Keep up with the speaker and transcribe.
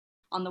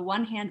on the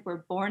one hand,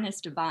 we're born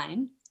as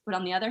divine, but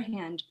on the other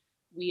hand,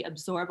 we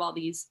absorb all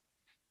these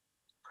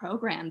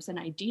programs and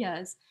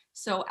ideas.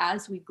 So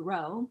as we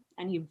grow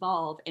and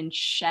evolve and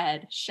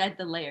shed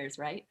the layers,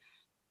 right?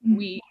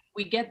 We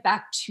get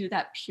back to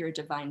that pure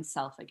divine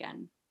self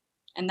again.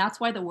 And that's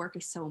why the work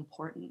is so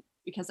important,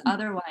 because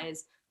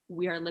otherwise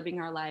we are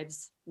living our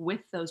lives with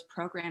those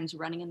programs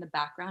running in the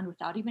background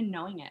without even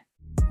knowing it.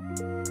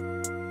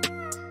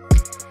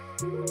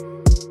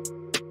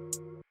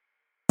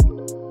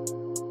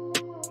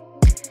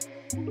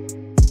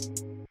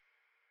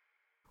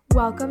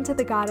 Welcome to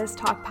the Goddess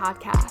Talk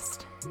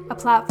podcast, a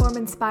platform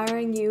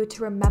inspiring you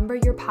to remember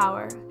your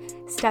power,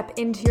 step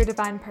into your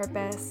divine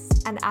purpose,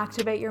 and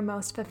activate your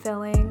most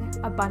fulfilling,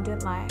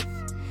 abundant life.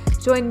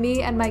 Join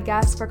me and my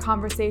guests for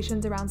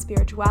conversations around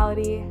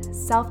spirituality,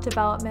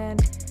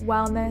 self-development,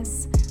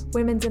 wellness,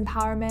 women's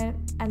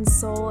empowerment, and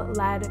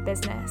soul-led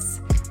business.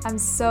 I'm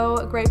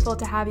so grateful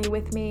to have you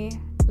with me.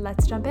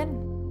 Let's jump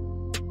in.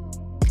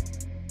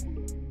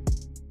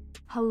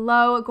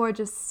 Hello,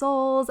 gorgeous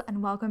souls,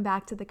 and welcome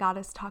back to the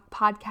Goddess Talk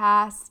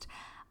podcast.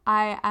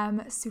 I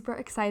am super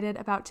excited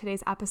about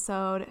today's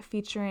episode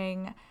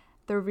featuring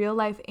the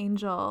real-life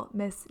angel,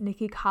 Miss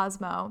Nikki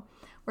Cosmo.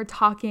 We're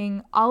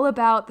talking all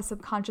about the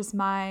subconscious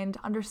mind,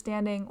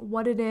 understanding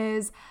what it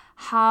is,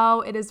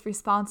 how it is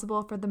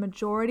responsible for the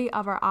majority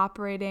of our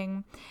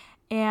operating,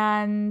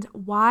 and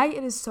why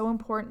it is so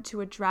important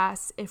to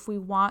address if we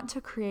want to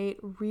create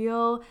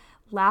real,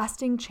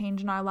 lasting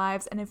change in our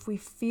lives, and if we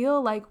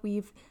feel like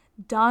we've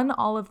done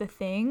all of the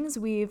things,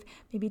 we've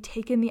maybe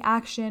taken the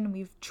action,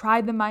 we've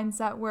tried the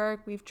mindset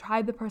work, we've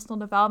tried the personal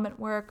development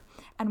work,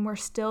 and we're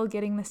still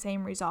getting the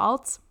same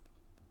results.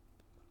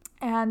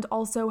 And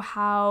also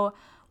how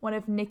one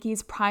of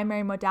Nikki's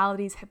primary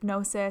modalities,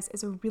 hypnosis,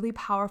 is a really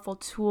powerful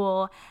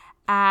tool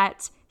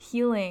at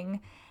healing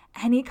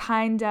any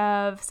kind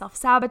of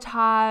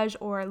self-sabotage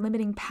or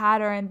limiting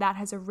pattern that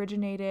has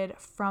originated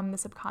from the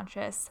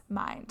subconscious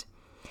mind.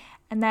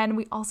 And then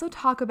we also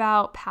talk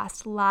about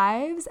past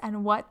lives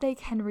and what they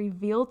can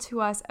reveal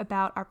to us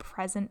about our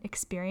present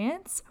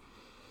experience.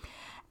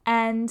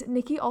 And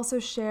Nikki also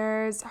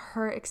shares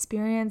her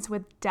experience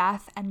with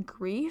death and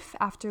grief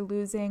after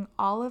losing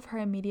all of her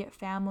immediate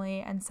family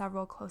and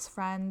several close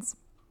friends,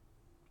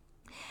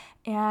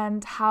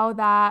 and how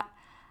that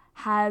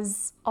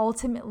has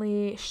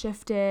ultimately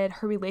shifted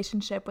her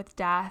relationship with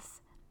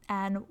death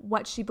and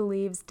what she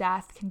believes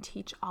death can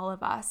teach all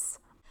of us.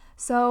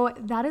 So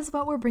that is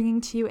what we're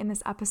bringing to you in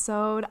this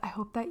episode. I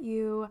hope that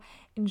you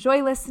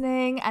enjoy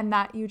listening and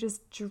that you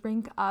just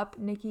drink up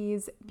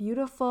Nikki's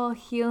beautiful,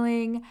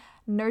 healing,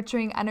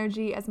 nurturing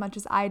energy as much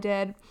as I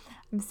did.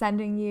 I'm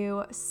sending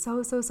you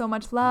so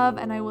much love,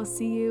 and I will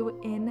see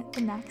you in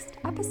the next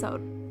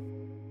episode.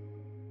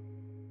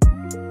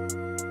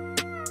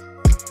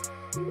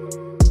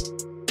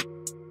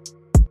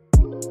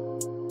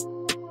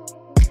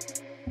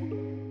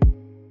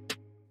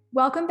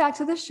 Welcome back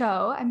to the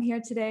show. I'm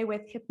here today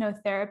with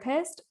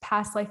hypnotherapist,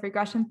 past life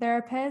regression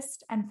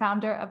therapist, and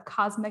founder of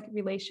Cosmic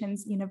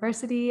Relations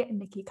University,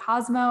 Nikki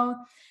Cosmo,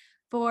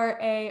 for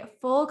a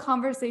full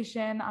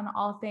conversation on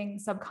all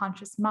things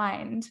subconscious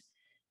mind.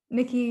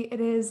 Nikki,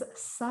 it is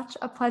such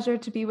a pleasure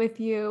to be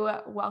with you.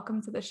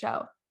 Welcome to the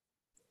show.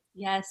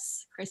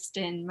 Yes,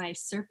 Kristen, my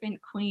serpent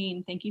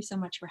queen. Thank you so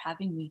much for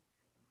having me.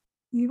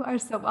 You are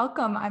so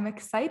welcome. I'm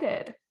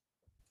excited.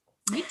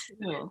 Me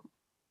too.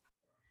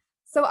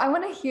 So I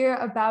want to hear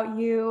about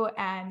you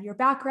and your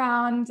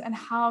background and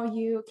how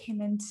you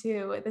came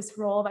into this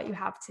role that you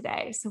have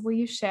today. So will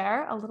you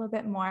share a little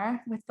bit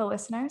more with the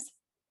listeners?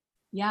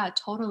 Yeah,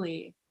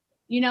 totally.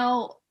 You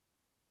know,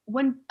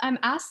 when I'm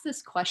asked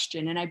this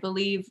question, and I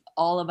believe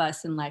all of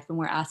us in life, when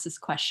we're asked this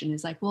question,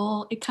 is like,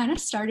 well, it kind of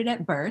started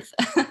at birth.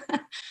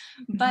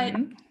 But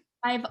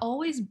I've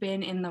always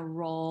been in the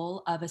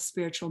role of a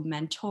spiritual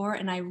mentor,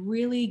 and I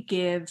really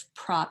give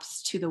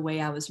props to the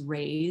way I was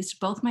raised.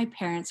 Both my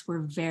parents were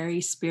very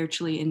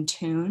spiritually in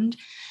tuned.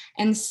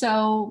 And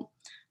so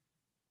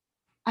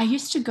I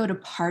used to go to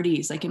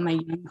parties like in my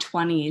young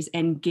 20s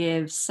and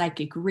give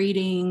psychic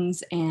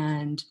readings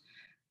and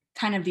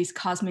kind of these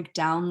cosmic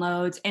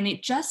downloads. And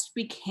it just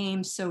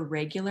became so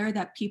regular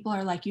that people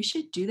are like, you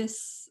should do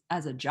this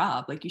as a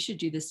job. Like, you should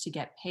do this to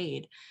get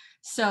paid.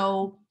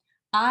 So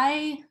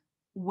I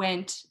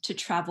went to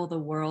travel the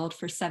world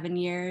for 7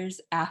 years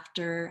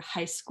after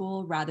high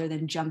school rather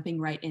than jumping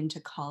right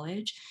into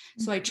college.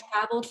 So I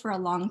traveled for a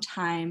long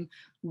time,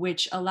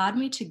 which allowed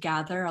me to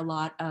gather a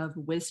lot of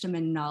wisdom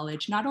and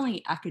knowledge, not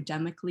only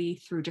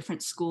academically through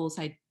different schools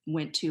I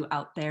went to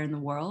out there in the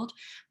world,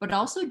 but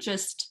also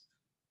just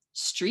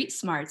street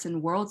smarts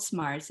and world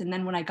smarts. And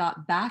then when I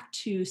got back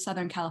to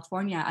Southern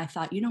California, I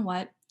thought, you know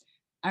what?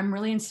 I'm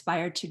really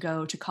inspired to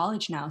go to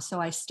college now. So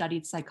I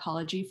studied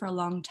psychology for a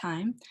long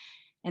time,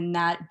 and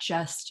that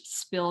just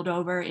spilled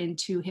over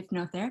into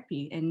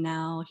hypnotherapy. And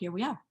now here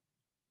we are.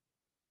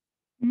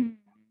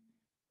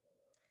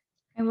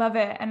 I love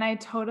it. And I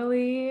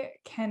totally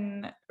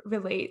can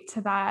relate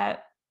to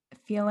that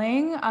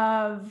feeling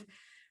of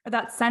or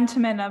that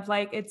sentiment of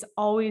like, it's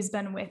always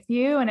been with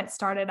you and it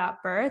started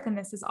at birth and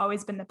this has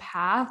always been the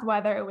path,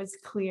 whether it was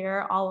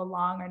clear all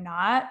along or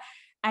not.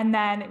 And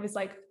then it was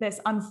like this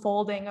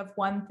unfolding of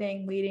one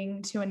thing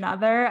leading to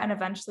another. And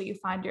eventually you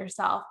find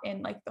yourself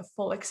in like the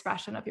full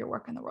expression of your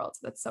work in the world.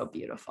 So that's so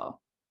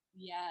beautiful.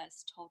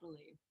 Yes,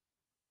 totally.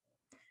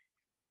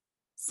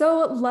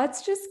 So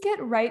let's just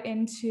get right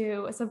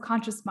into a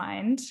subconscious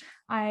mind.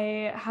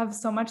 I have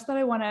so much that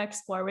I want to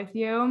explore with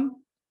you.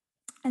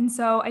 And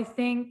so I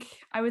think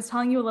I was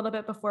telling you a little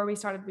bit before we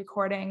started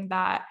recording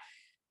that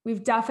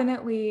we've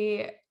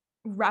definitely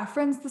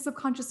referenced the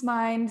subconscious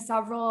mind.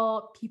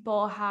 Several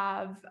people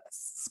have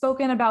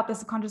spoken about the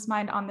subconscious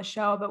mind on the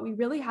show, but we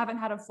really haven't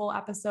had a full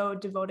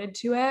episode devoted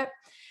to it.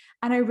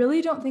 And I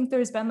really don't think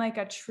there's been like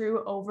a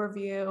true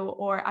overview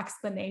or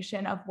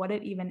explanation of what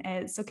it even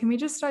is. So can we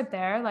just start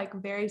there, like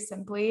very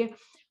simply,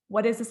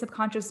 what is the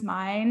subconscious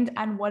mind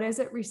and what is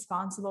it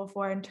responsible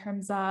for in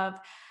terms of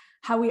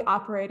how we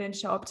operate and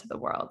show up to the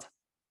world?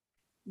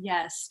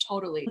 Yes,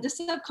 totally. The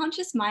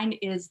subconscious mind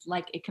is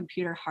like a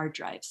computer hard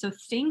drive. So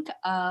think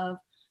of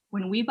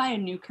when we buy a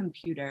new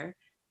computer,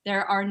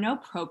 there are no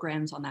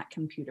programs on that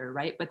computer,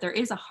 right? But there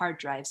is a hard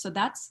drive. So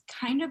that's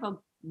kind of a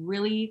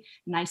really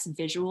nice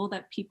visual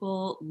that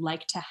people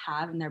like to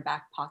have in their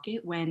back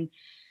pocket when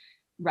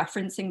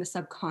referencing the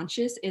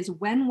subconscious is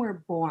when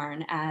we're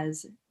born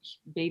as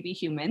baby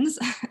humans.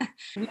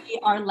 We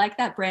are like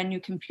that brand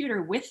new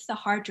computer with the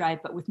hard drive,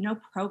 but with no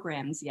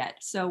programs yet.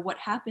 So what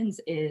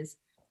happens is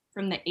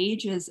from the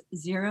ages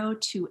 0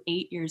 to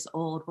 8 years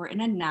old, we're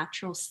in a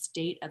natural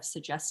state of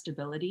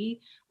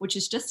suggestibility, which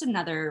is just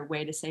another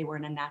way to say we're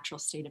in a natural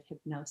state of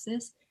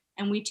hypnosis.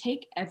 And we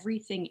take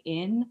everything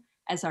in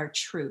as our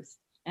truth.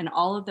 And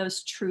all of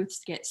those truths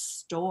get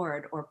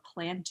stored or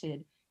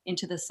planted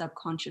into the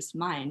subconscious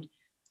mind.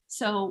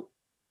 So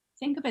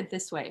think of it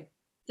this way: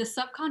 the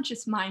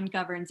subconscious mind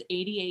governs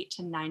 88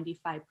 to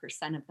 95%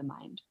 of the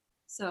mind.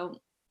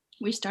 So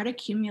we start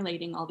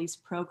accumulating all these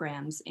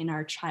programs in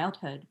our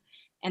childhood.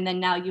 And then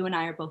now you and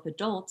I are both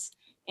adults,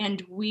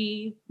 and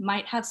we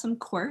might have some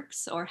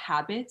quirks or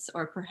habits,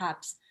 or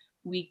perhaps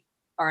we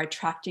are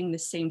attracting the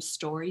same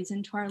stories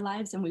into our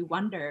lives. And we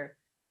wonder,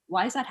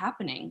 why is that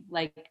happening?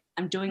 Like,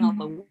 I'm doing all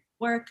the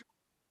work.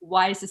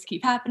 Why does this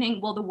keep happening?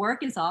 Well, the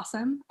work is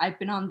awesome. I've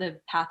been on the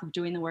path of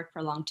doing the work for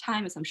a long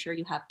time, as I'm sure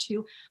you have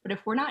too. But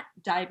if we're not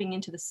diving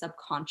into the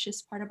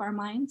subconscious part of our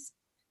minds,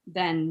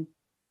 then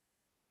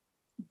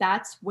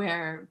that's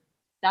where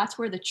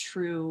the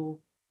true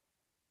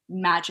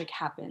magic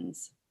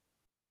happens.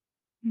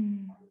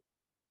 Mm.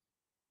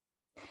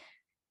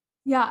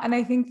 Yeah. And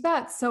I think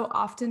that so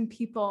often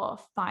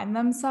people find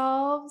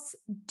themselves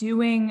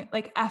doing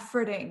like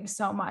efforting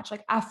so much,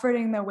 like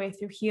efforting their way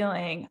through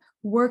healing,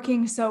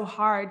 working so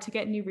hard to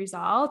get new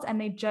results, and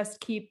they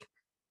just keep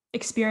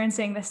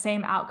experiencing the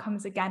same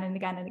outcomes again and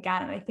again and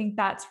again. And I think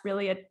that's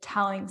really a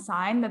telling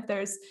sign that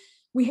there's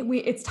we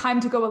it's time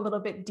to go a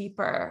little bit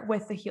deeper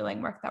with the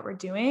healing work that we're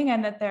doing,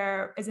 and that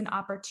there is an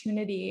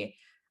opportunity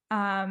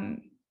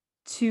um,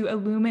 to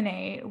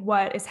illuminate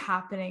what is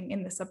happening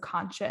in the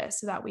subconscious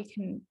so that we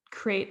can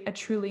create a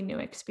truly new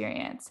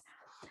experience.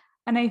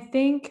 And I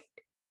think,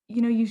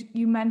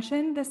 you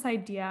mentioned this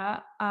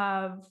idea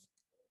of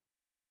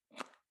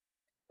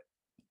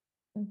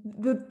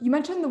you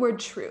mentioned the word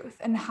truth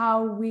and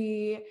how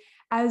we,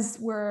 as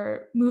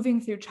we're moving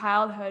through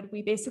childhood,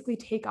 we basically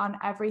take on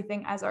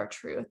everything as our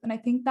truth. And I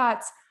think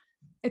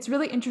it's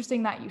really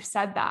interesting that you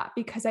said that,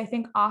 because I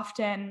think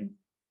often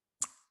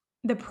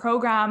the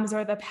programs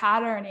or the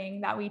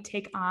patterning that we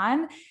take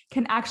on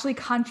can actually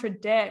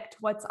contradict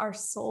what's our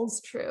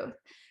soul's truth.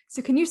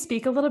 So can you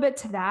speak a little bit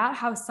to that,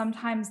 how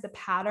sometimes the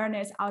pattern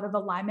is out of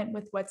alignment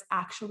with what's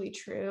actually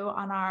true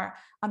on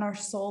our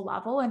soul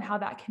level, and how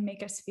that can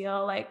make us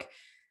feel like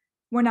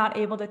we're not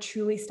able to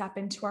truly step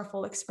into our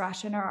full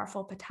expression or our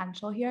full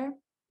potential here?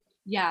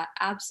 Yeah,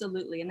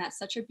 absolutely. And that's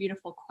such a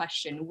beautiful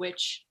question,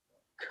 which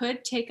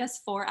could take us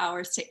 4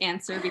 hours to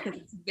answer because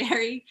it's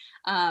very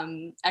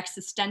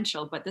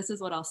existential, but this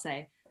is what I'll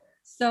say.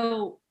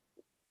 So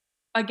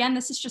again,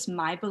 this is just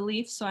my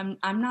belief. So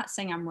I'm not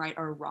saying I'm right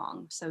or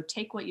wrong. So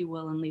take what you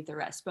will and leave the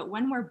rest. But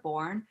when we're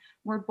born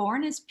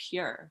as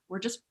pure. We're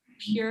just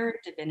pure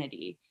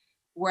divinity.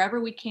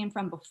 Wherever we came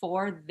from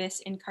before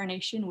this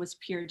incarnation was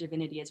pure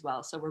divinity as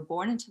well. So we're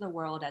born into the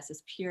world as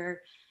this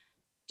pure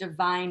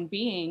divine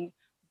being,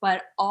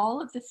 but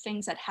all of the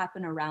things that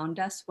happen around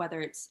us, whether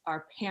it's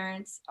our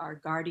parents, our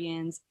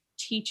guardians,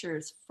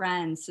 teachers,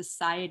 friends,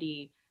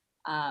 society,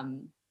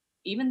 um,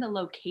 even the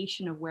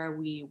location of where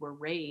we were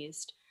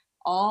raised,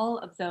 all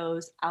of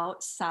those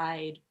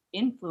outside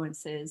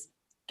influences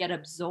get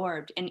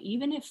absorbed. And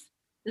even if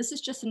this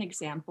is just an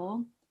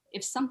example,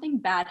 if something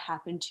bad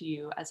happened to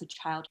you as a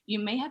child, you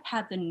may have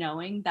had the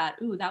knowing that,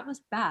 ooh, that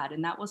was bad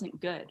and that wasn't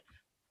good,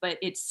 but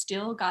it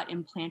still got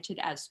implanted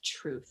as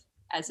truth,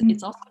 as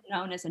it's also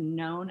known as a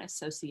known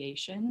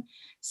association.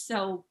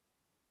 So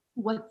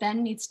what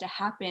then needs to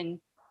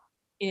happen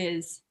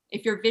is,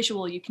 if you're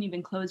visual, you can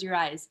even close your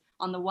eyes.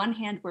 On the one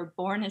hand, we're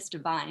born as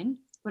divine,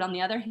 but on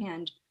the other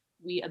hand,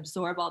 we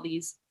absorb all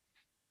these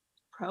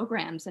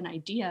programs and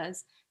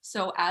ideas.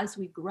 So as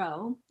we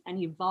grow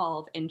and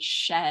evolve and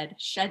shed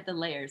the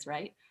layers,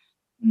 right?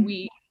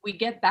 We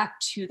get back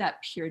to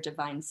that pure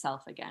divine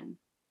self again.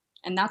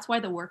 And that's why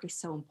the work is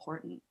so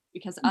important,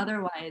 because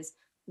otherwise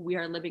we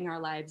are living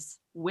our lives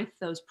with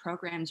those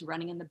programs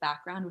running in the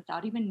background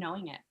without even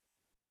knowing it.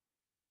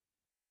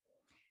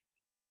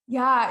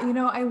 Yeah,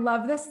 I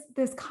love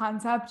this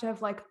concept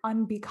of like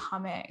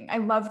unbecoming. I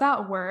love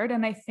that word.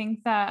 And I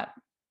think that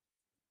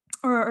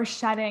or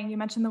shedding, you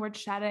mentioned the word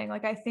shedding.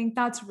 Like I think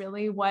that's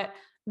really what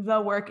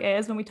the work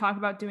is when we talk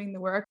about doing the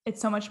work.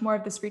 It's so much more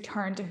of this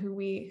return to who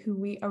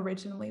we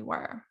originally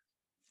were.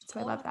 So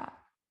I love that.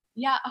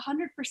 Yeah,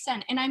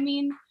 100%. And I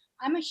mean,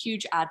 I'm a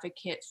huge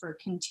advocate for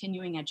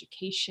continuing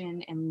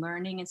education and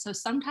learning. And so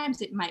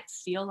sometimes it might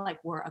feel like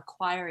we're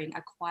acquiring,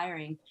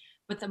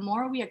 but the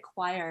more we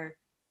acquire,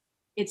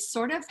 it's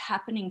sort of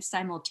happening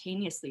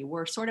simultaneously.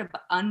 We're sort of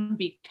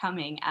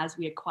unbecoming as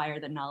we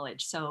acquire the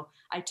knowledge. So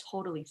I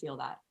totally feel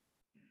that.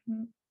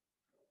 Mhm.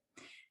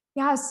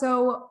 Yeah.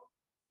 So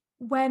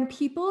when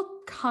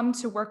people come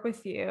to work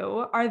with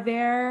you, are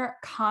there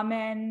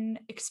common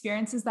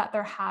experiences that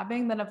they're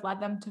having that have led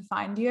them to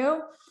find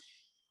you?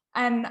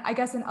 And I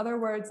guess in other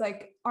words,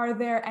 like, are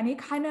there any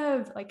kind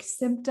of like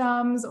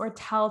symptoms or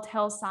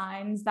telltale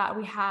signs that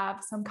we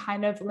have some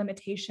kind of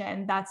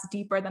limitation that's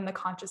deeper than the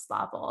conscious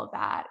level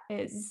that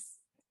is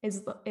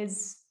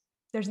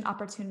there's an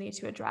opportunity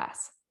to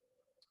address?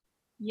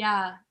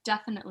 Yeah,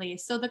 definitely.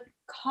 So the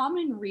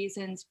common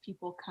reasons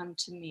people come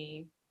to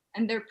me,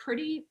 and they're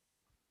pretty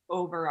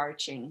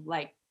overarching,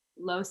 like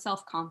low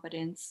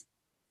self-confidence,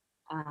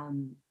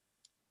 um,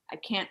 I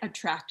can't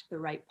attract the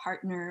right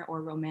partner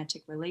or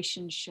romantic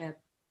relationship.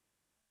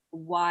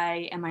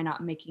 Why am I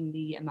not making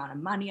the amount of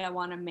money I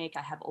want to make?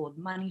 I have old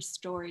money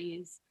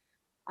stories,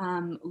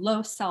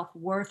 low self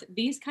worth,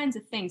 these kinds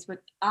of things.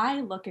 But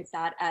I look at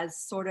that as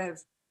sort of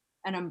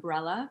an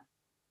umbrella.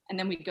 And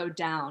then we go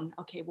down.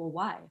 Okay, well,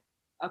 why?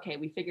 Okay,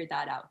 we figured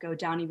that out. Go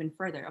down even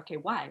further. Okay,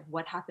 why?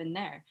 What happened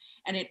there?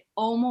 And it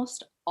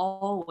almost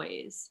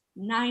always,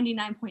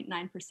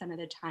 99.9% of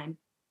the time,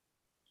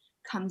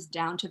 comes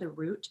down to the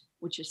root,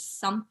 which is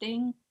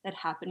something that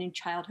happened in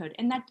childhood.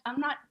 And that I'm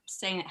not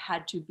saying it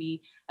had to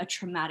be a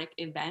traumatic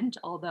event,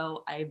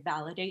 although I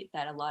validate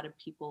that a lot of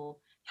people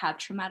have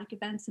traumatic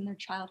events in their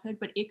childhood,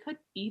 but it could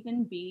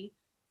even be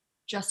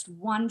just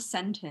one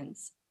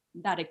sentence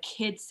that a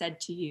kid said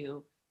to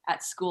you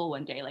at school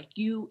one day, like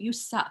you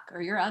suck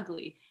or you're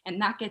ugly, and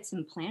that gets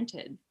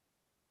implanted.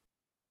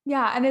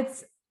 Yeah, and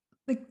it's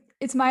like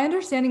it's my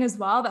understanding as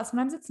well that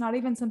sometimes it's not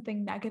even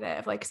something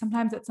negative. Like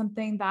sometimes it's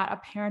something that a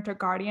parent or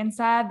guardian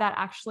said that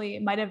actually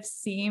might have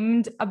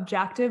seemed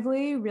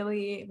objectively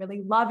really,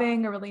 really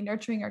loving or really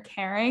nurturing or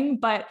caring.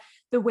 But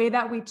the way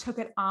that we took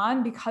it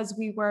on because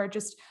we were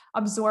just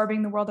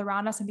absorbing the world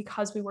around us and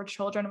because we were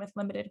children with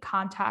limited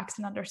context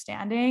and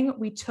understanding,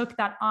 we took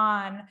that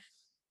on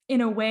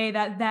in a way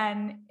that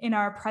then in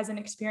our present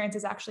experience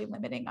is actually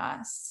limiting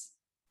us.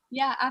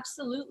 Yeah,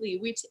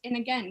 absolutely. And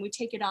again, we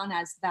take it on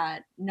as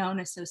that known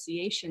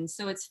association.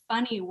 So it's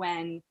funny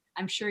when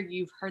I'm sure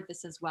you've heard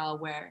this as well,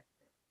 where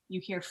you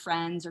hear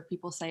friends or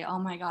people say, "Oh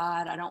my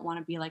God, I don't want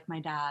to be like my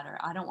dad," or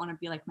 "I don't want to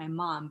be like my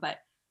mom." But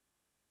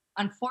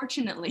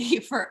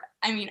unfortunately,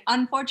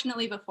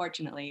 unfortunately, but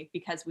fortunately,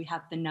 because we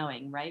have the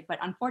knowing, right? But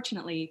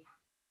unfortunately,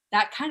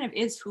 that kind of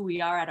is who we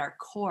are at our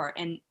core.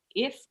 And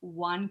if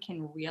one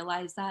can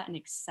realize that and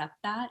accept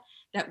that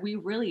we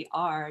really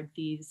are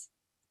these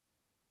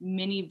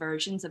mini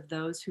versions of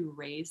those who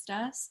raised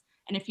us.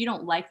 And if you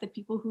don't like the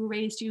people who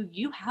raised you,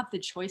 you have the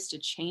choice to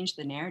change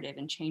the narrative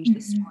and change the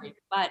Mhm. story.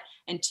 But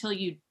until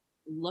you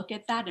look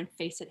at that and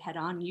face it head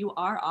on, you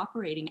are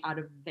operating out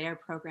of their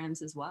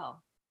programs as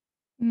well.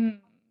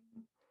 Mm.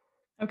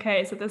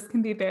 Okay, so this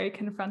can be very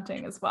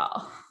confronting as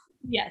well.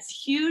 Yes,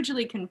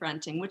 hugely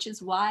confronting, which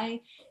is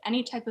why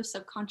any type of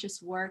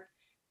subconscious work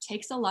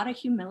takes a lot of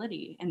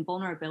humility and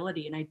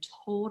vulnerability. And I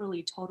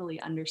totally, totally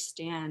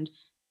understand.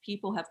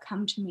 People have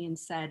come to me and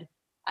said,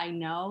 I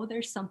know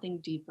there's something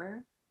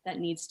deeper that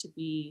needs to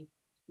be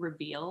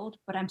revealed,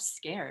 but I'm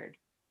scared.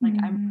 Like,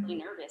 I'm really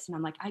Mm. nervous. And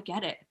I'm like, I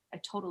get it. I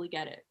totally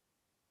get it.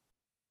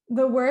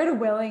 The word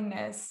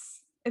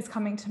willingness is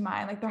coming to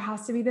mind. Like there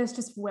has to be this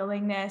just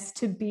willingness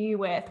to be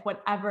with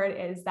whatever it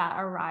is that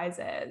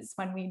arises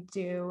when we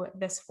do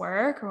this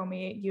work or when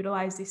we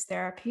utilize these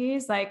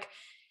therapies. Like,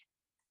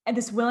 and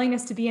this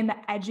willingness to be in the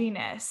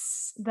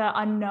edginess, the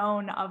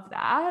unknown of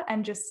that,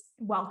 and just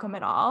welcome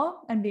it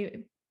all and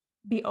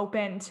be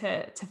open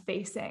to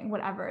facing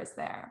whatever is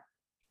there.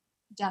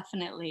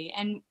 Definitely.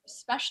 And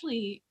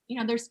especially,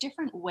 there's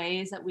different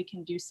ways that we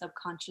can do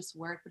subconscious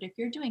work, but if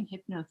you're doing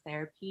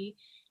hypnotherapy,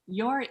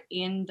 you're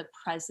in the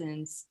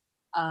presence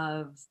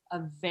of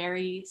a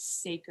very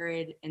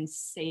sacred and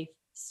safe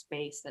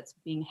space that's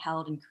being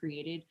held and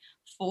created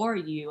for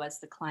you as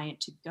the client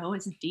to go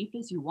as deep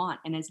as you want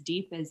and as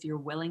deep as you're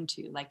willing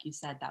to, like you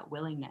said, that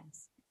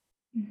willingness.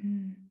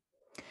 Mhm.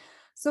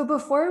 So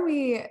before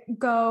we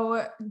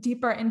go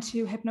deeper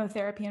into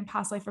hypnotherapy and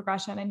past life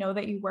regression, I know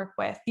that you work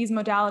with these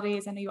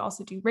modalities. I know you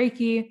also do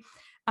Reiki.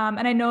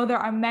 And I know there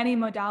are many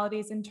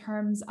modalities in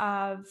terms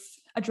of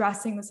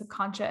addressing the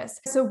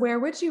subconscious. So where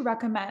would you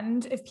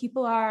recommend if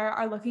people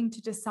are looking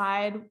to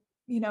decide,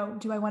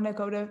 do I want to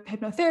go to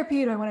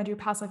hypnotherapy? Do I want to do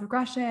past life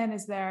regression?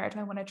 Do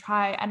I want to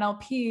try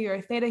NLP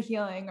or theta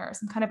healing or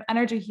some kind of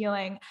energy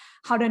healing?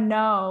 How to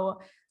know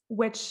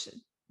which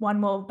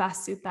one will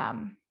best suit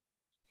them?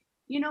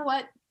 You know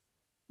what?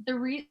 The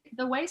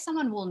way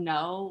someone will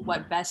know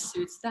what best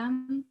suits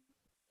them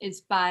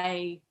is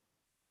by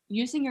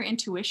using your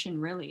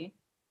intuition, really.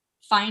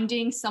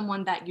 Finding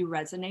someone that you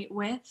resonate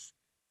with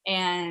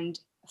and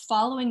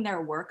following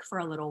their work for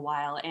a little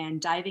while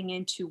and diving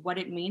into what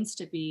it means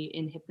to be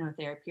in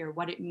hypnotherapy or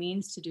what it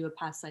means to do a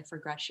past life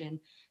regression.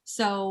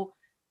 So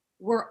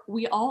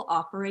we all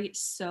operate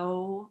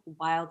so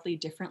wildly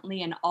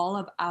differently, and all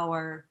of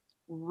our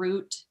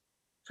root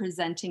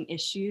presenting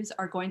issues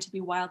are going to be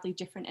wildly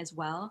different as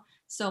well.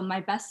 So my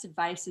best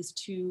advice is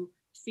to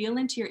feel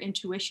into your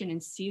intuition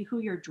and see who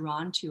you're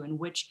drawn to and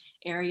which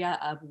area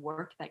of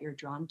work that you're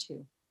drawn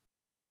to.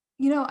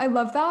 I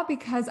love that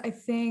because I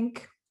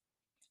think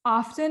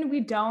often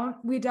we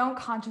don't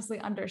consciously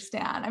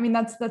understand. I mean,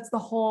 that's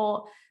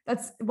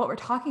what we're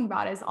talking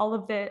about, is all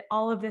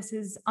of this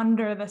is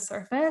under the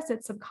surface,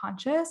 it's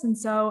subconscious. And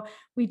so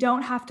we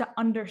don't have to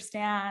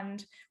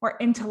understand or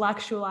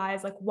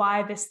intellectualize like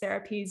why this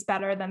therapy is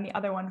better than the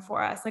other one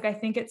for us. Like, I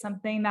think it's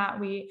something that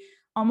we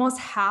almost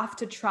have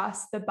to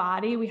trust the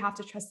body. We have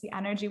to trust the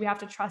energy. We have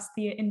to trust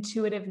the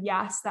intuitive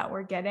yes that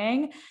we're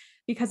getting,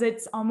 because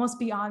it's almost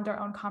beyond our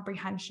own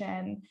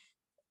comprehension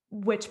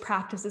which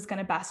practice is going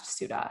to best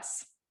suit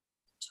us.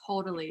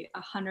 Totally,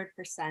 100%.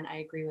 I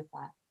agree with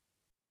that.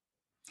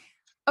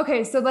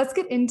 Okay, so let's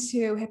get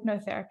into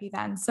hypnotherapy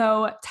then.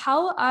 So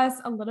tell us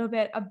a little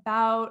bit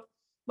about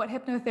what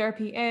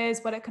hypnotherapy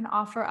is, what it can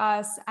offer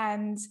us,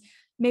 and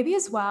maybe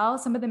as well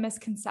some of the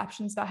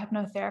misconceptions about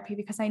hypnotherapy,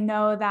 because I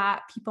know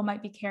that people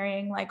might be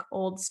carrying like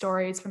old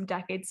stories from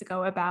decades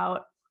ago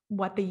about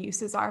what the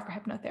uses are for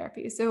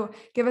hypnotherapy. So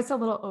give us a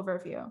little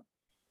overview.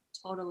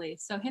 Totally.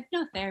 So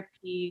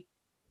hypnotherapy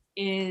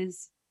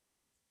is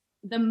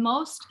the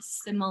most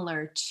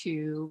similar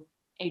to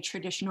a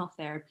traditional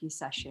therapy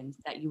session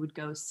that you would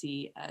go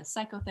see a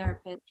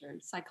psychotherapist or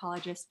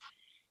psychologist.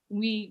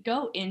 We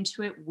go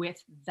into it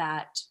with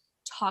that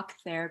talk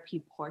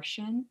therapy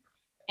portion.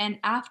 And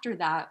after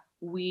that,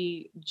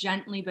 we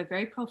gently but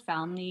very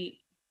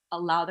profoundly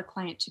allow the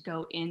client to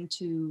go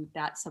into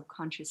that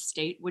subconscious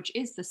state, which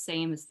is the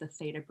same as the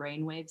theta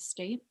brainwave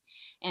state.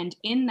 And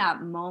in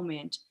that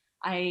moment,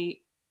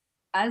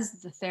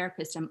 as the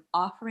therapist, I'm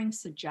offering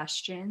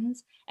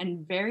suggestions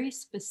and very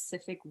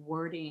specific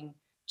wording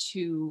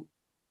to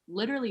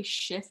literally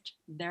shift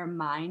their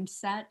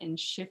mindset and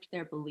shift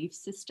their belief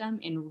system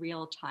in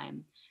real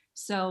time.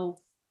 So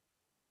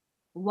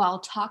while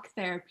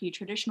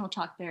traditional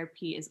talk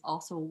therapy is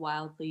also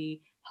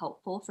wildly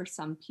helpful for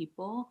some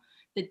people,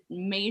 the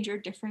major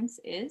difference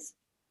is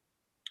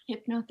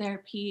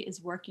hypnotherapy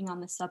is working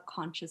on the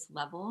subconscious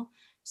level.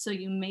 So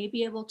you may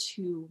be able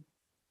to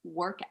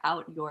work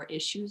out your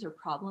issues or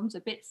problems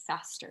a bit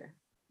faster.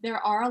 There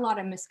are a lot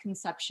of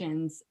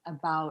misconceptions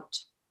about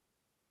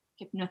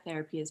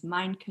hypnotherapy as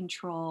mind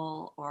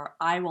control, or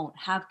I won't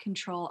have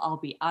control, I'll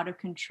be out of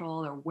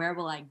control, or where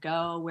will I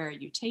go? Where are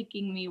you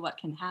taking me? What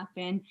can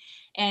happen?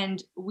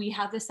 And we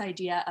have this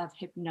idea of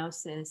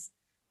hypnosis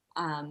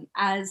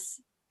as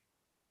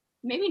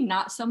maybe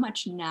not so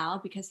much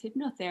now, because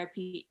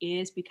hypnotherapy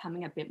is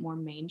becoming a bit more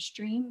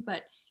mainstream,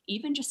 but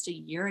even just a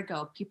year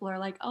ago, people are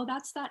like, oh,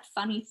 that's that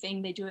funny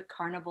thing they do at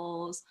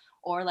carnivals,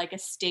 or like a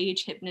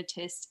stage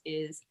hypnotist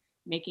is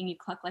making you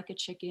cluck like a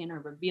chicken or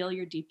reveal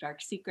your deep, dark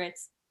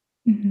secrets.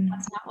 Mm-hmm.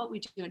 That's not what we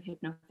do in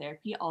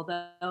hypnotherapy,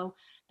 although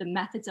the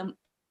methods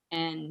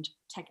and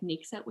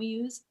techniques that we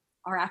use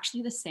are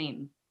actually the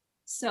same.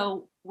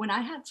 So when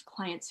I have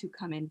clients who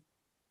come in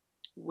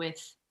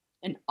with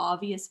an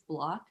obvious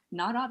block,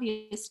 not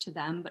obvious to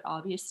them, but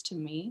obvious to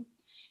me,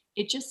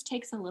 it just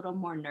takes a little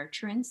more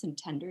nurturance and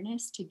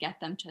tenderness to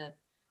get them to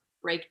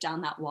break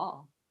down that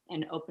wall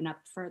and open up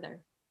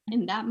further.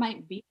 And that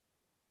might be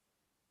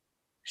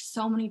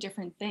so many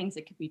different things.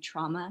 It could be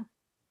trauma.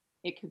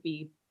 It could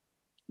be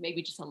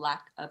maybe just a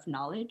lack of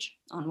knowledge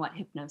on what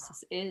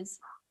hypnosis is.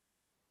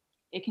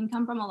 It can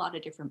come from a lot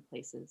of different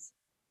places.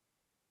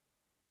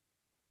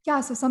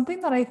 Yeah, so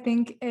something that I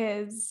think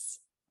is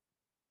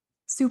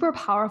super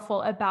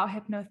powerful about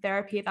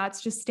hypnotherapy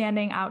that's just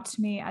standing out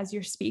to me as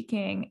you're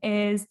speaking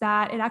is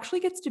that it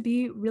actually gets to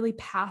be really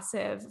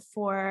passive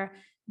for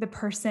the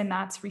person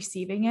that's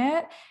receiving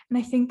it. And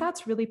I think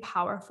that's really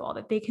powerful,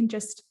 that they can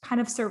just kind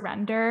of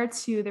surrender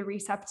to the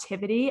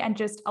receptivity and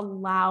just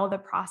allow the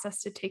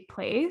process to take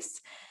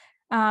place.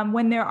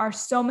 When there are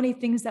so many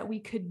things that we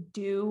could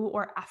do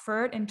or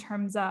effort in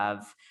terms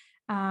of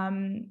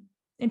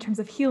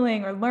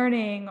healing or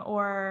learning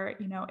or,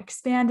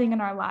 expanding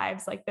in our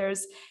lives, like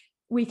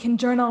we can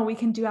journal, we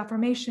can do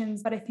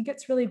affirmations, but I think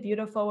it's really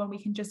beautiful when we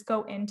can just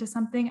go into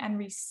something and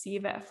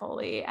receive it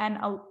fully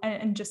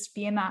and just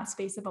be in that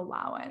space of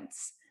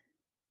allowance.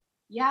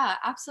 Yeah,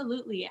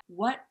 absolutely.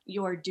 What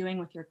you're doing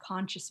with your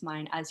conscious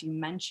mind, as you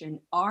mentioned,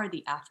 are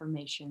the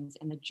affirmations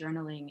and the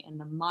journaling and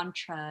the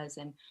mantras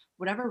and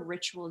whatever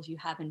rituals you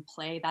have in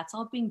play. That's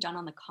all being done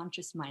on the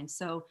conscious mind.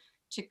 So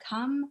to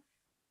come,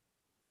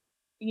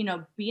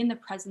 be in the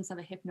presence of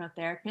a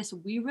hypnotherapist,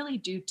 we really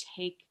do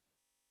take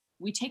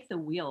the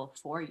wheel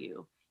for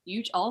you.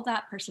 All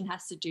that person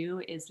has to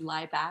do is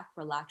lie back,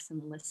 relax,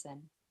 and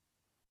listen.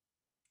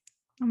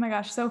 Oh my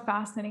gosh, so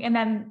fascinating. And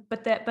then,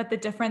 but the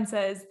difference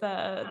is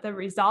the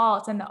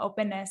results and the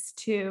openness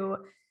to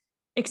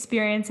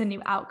experience a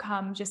new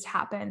outcome just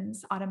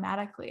happens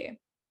automatically.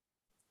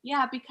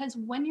 Yeah, because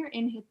when you're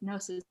in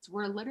hypnosis,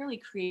 we're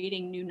literally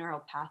creating new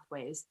neural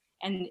pathways,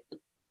 and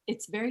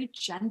it's very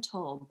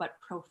gentle but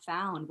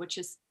profound, which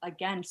is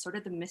again sort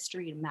of the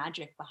mystery and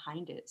magic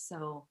behind it.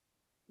 So,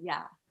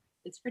 yeah,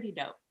 it's pretty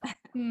dope.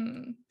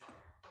 Hmm.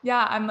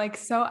 Yeah,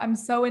 I'm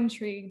so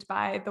intrigued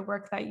by the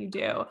work that you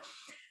do.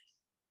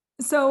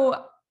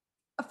 So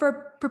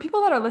for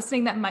people that are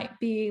listening that might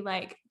be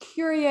like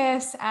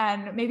curious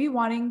and maybe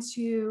wanting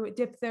to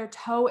dip their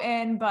toe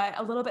in, but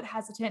a little bit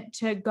hesitant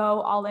to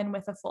go all in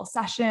with a full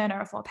session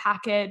or a full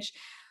package,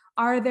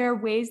 are there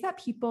ways that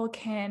people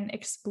can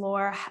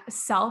explore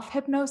self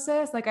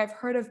hypnosis? Like I've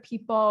heard of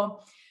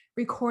people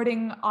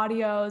recording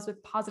audios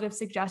with positive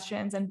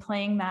suggestions and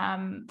playing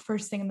them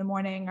first thing in the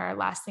morning or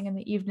last thing in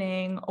the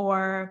evening,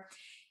 or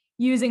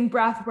using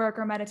breath work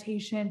or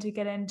meditation to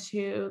get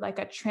into like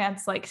a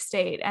trance like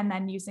state and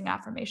then using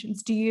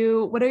affirmations.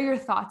 What are your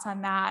thoughts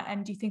on that?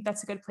 And do you think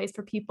that's a good place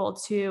for people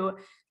to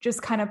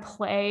just kind of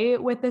play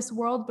with this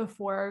world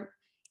before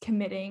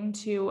committing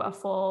to a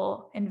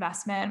full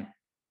investment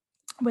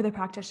with a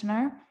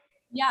practitioner?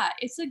 Yeah,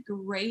 it's a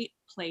great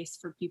place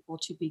for people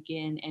to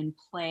begin and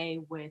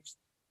play with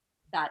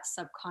that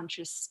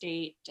subconscious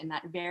state and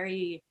that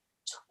very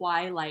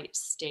twilight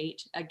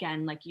state.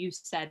 Again, like you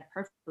said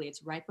perfectly,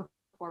 it's right before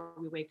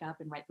we wake up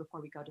and right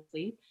before we go to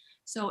sleep.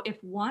 So if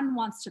one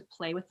wants to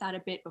play with that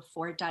a bit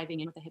before diving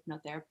in with a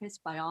hypnotherapist,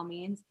 by all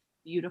means,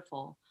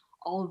 beautiful.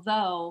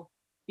 Although,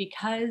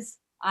 because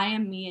I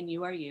am me and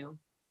you are you,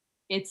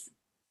 it's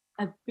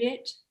a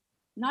bit,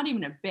 not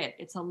even a bit,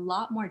 it's a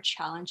lot more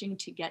challenging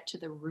to get to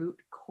the root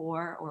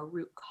core or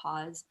root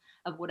cause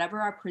of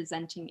whatever our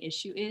presenting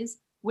issue is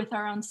with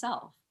our own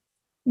self.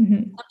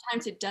 Mm-hmm.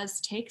 Sometimes it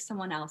does take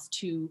someone else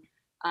to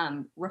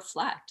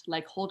reflect,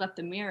 like hold up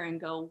the mirror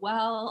and go,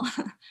 well,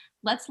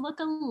 let's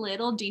look a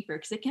little deeper,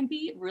 because it can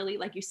be really,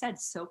 like you said,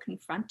 so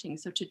confronting.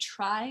 So to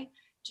try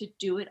to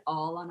do it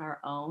all on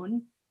our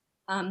own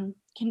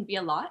can be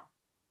a lot,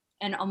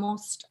 and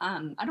almost, I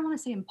don't want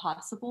to say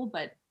impossible,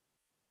 but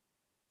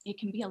it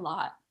can be a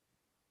lot.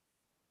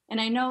 And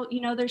I know,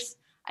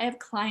 I have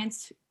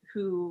clients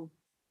who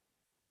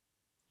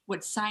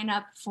would sign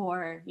up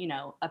for,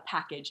 a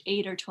package,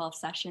 8 or 12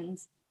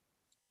 sessions,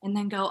 and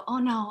then go, oh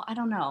no, I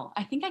don't know.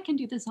 I think I can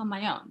do this on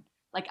my own.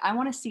 Like, I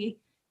want to see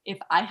if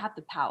I have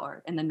the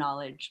power and the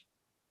knowledge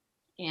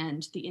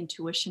and the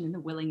intuition and the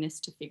willingness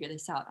to figure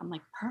this out. I'm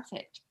like,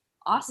 perfect,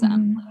 awesome,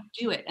 Mm-hmm. let's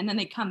do it. And then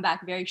they come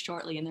back very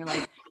shortly and they're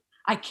like,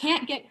 I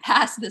can't get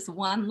past this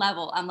one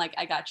level. I'm like,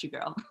 I got you,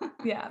 girl.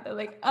 Yeah, they're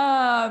like,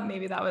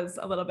 maybe that was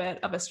a little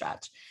bit of a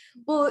stretch.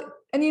 Well,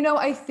 and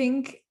I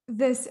think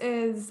this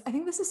is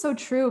so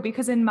true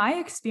because in my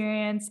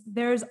experience,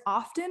 there's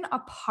often a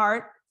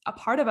part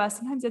of us,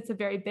 sometimes it's a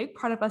very big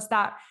part of us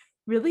that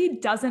really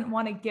doesn't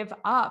want to give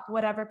up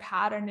whatever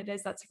pattern it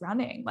is that's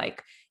running.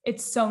 Like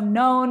it's so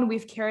known,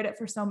 we've carried it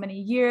for so many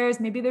years.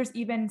 Maybe there's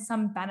even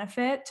some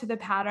benefit to the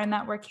pattern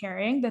that we're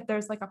carrying, that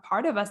there's like a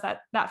part of us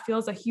that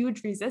feels a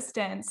huge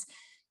resistance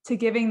to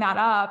giving that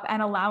up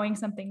and allowing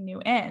something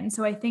new in.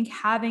 So I think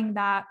having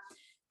that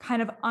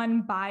kind of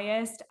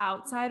unbiased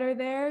outsider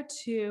there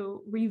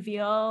to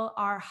reveal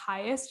our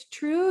highest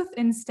truth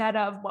instead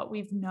of what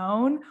we've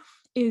known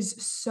is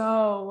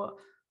so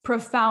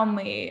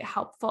profoundly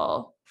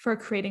helpful for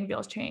creating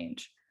real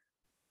change.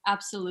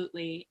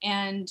 Absolutely.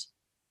 And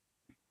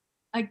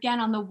again,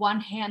 on the one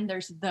hand,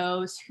 there's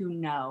those who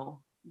know.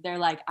 They're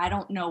like, I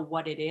don't know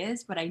what it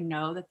is, but I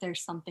know that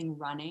there's something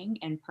running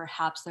and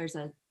perhaps there's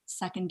a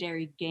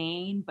secondary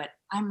gain, but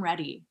I'm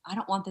ready. I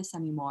don't want this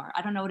anymore.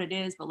 I don't know what it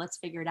is, but let's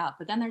figure it out.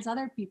 But then there's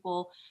other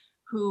people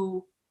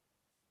who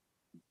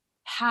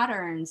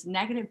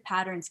negative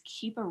patterns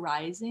keep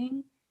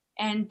arising,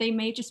 and they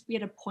may just be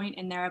at a point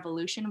in their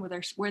evolution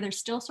where they're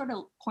still sort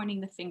of pointing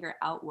the finger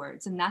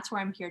outwards. And that's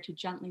where I'm here to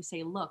gently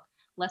say, look,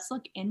 let's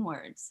look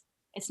inwards.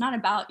 It's not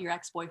about your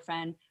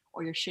ex-boyfriend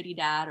or your shitty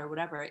dad or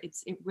whatever. It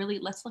really,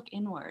 let's look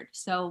inward.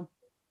 So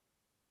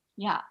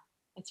yeah,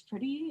 it's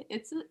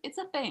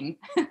a thing.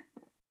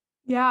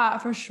 Yeah,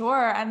 for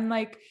sure. And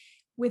like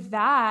with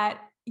that,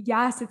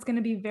 yes, it's going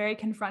to be very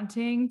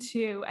confronting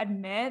to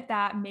admit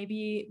that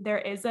maybe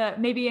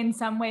in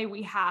some way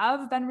we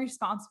have been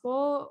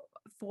responsible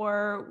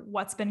for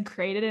what's been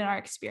created in our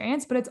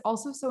experience, but it's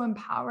also so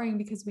empowering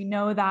because we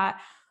know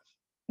that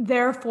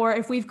therefore,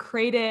 if we've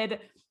created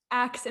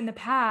X in the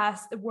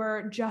past,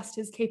 we're just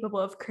as capable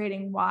of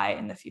creating Y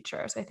in the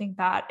future. So I think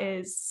that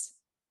is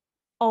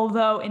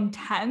although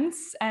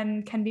intense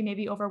and can be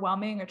maybe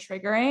overwhelming or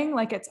triggering,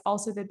 like it's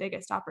also the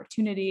biggest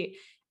opportunity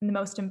and the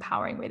most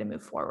empowering way to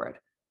move forward.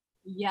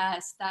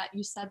 Yes, that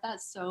you said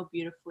that so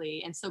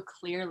beautifully and so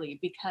clearly,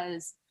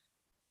 because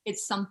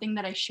it's something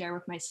that I share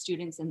with my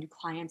students and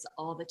clients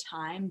all the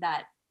time,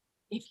 that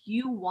if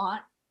you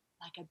want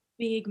like a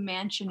big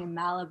mansion in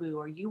Malibu,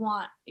 or if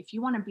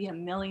you want to be a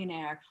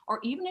millionaire, or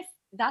even if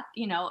that,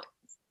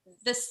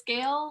 the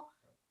scale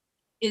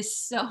is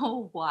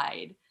so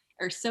wide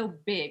or so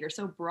big or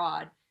so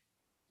broad,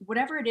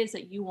 whatever it is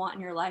that you want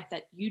in your life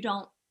that you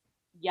don't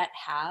yet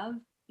have,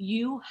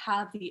 you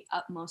have the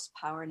utmost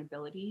power and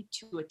ability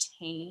to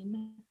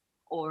attain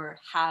or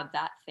have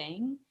that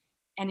thing.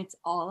 And it's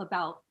all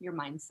about your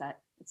mindset.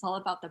 It's all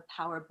about the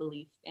power of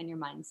belief in your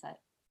mindset.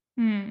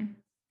 Hmm.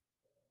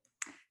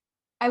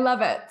 I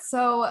love it.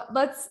 So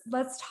let's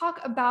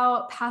talk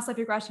about past life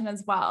regression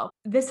as well.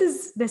 This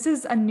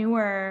is a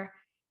newer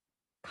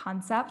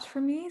concept for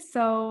me.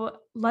 So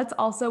let's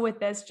also with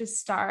this just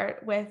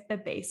start with the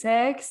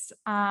basics.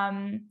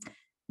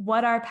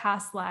 What are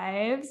past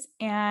lives?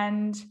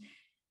 And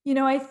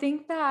I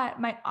think that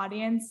my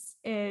audience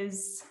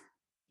is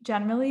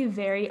generally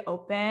very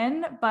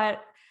open,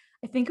 but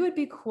I think it would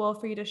be cool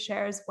for you to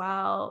share as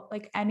well,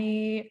 like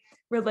any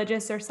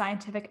religious or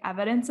scientific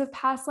evidence of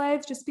past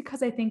lives, just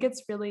because I think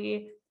it's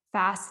really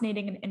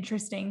fascinating and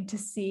interesting to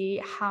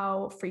see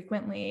how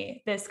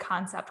frequently this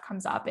concept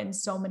comes up in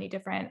so many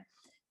different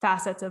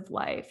facets of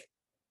life.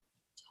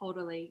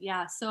 Totally.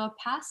 Yeah. So a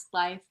past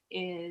life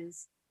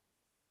is,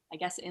 I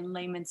guess, in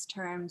layman's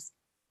terms,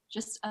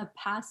 just a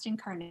past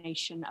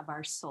incarnation of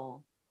our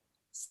soul.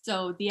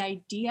 So the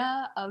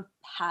idea of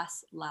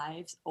past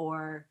lives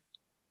or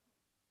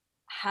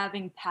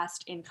having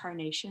past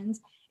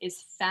incarnations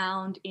is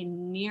found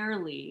in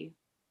nearly,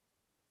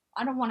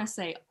 I don't want to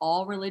say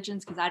all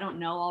religions because I don't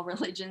know all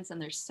religions and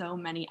there's so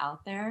many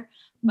out there,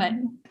 but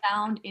Mhm.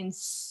 found in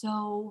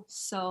so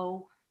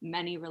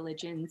many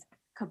religions.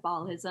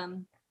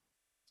 Kabbalism,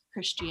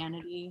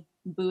 Christianity,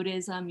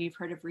 Buddhism, you've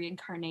heard of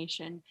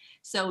reincarnation.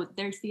 So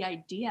there's the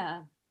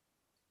idea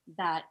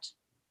that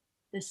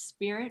the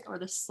spirit or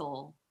the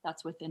soul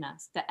that's within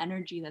us, the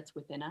energy that's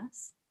within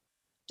us,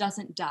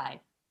 doesn't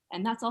die.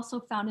 And that's also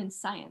found in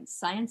science.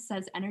 Science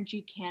says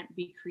energy can't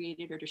be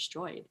created or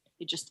destroyed,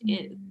 it just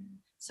is.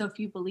 So if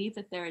you believe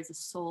that there is a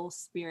soul,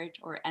 spirit,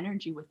 or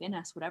energy within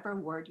us, whatever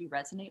word you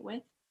resonate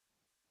with,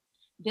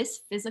 this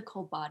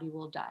physical body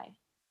will die.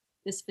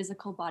 This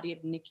physical body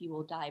of Nikki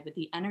will die, but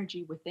the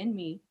energy within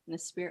me and the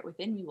spirit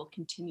within me will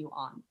continue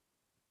on.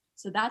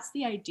 So that's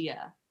the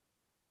idea.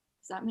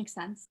 Does that make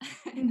sense?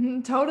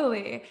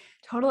 Totally,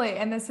 totally.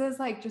 And this is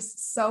like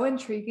just so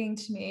intriguing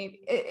to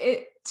me.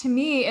 To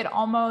me, it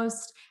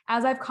almost,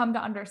 as I've come to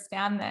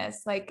understand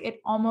this, like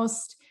it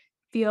almost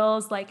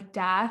feels like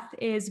death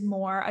is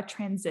more a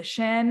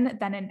transition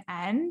than an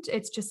end.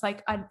 It's just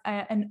like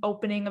an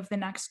opening of the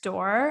next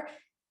door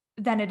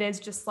than it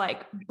is just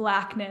like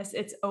blackness,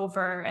 it's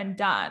over and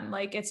done.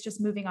 Like it's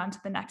just moving on to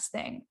the next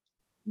thing.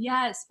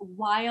 Yes,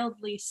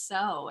 wildly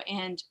so.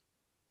 And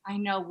I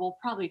know we'll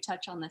probably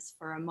touch on this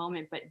for a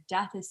moment, but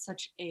death is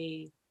such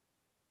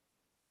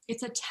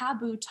it's a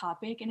taboo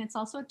topic, and it's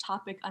also a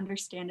topic,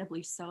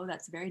 understandably so,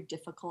 that's very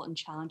difficult and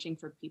challenging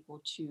for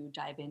people to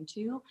dive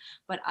into.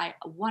 But I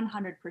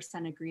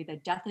 100% agree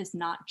that death is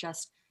not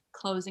just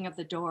closing of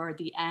the door,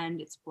 the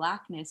end, it's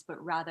blackness,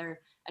 but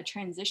rather a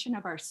transition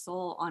of our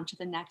soul onto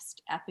the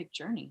next epic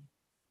journey.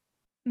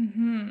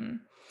 Hmm.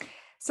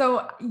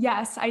 So,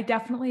 yes, I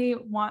definitely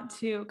want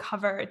to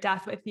cover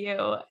death with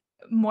you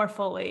more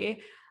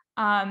fully.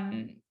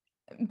 Um,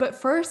 but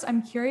first,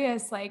 I'm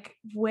curious, like,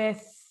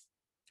 with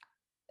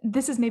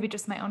this is maybe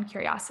just my own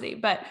curiosity,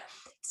 but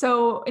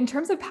so in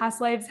terms of past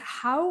lives,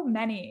 how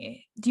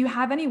many do you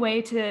have any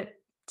way to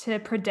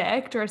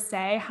predict or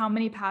say how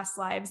many past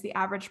lives the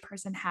average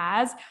person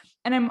has?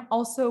 And I'm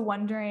also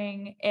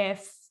wondering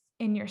if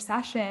in your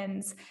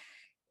sessions,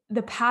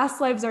 the past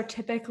lives are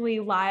typically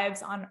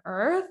lives on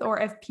Earth,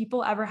 or if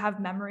people ever have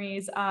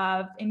memories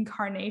of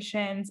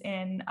incarnations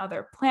in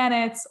other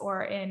planets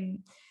or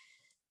in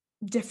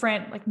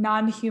different like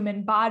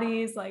non-human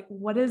bodies. Like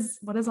what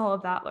does all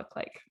of that look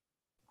like?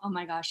 Oh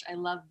my gosh, I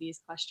love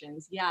these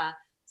questions. Yeah.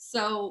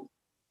 So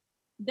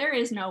there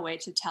is no way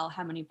to tell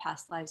how many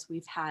past lives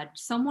we've had.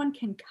 Someone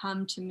can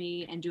come to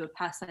me and do a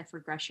past life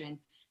regression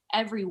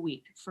every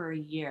week for a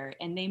year,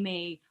 and they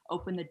may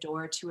open the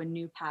door to a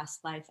new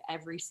past life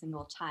every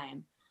single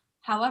time.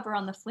 However,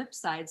 on the flip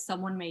side,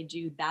 someone may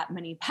do that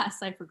many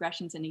past life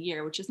regressions in a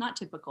year, which is not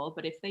typical,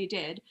 but if they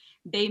did,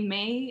 they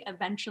may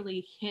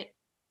eventually hit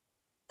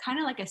kind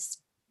of like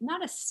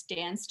not a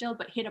standstill,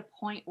 but hit a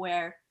point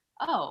where,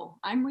 oh,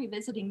 I'm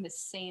revisiting the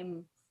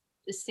same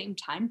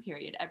time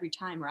period every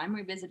time, or I'm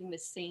revisiting the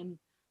same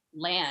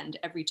land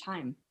every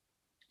time.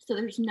 So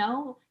there's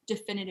no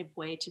definitive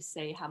way to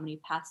say how many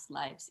past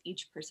lives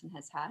each person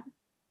has had.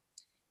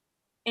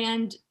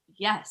 And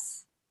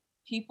yes,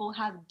 people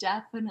have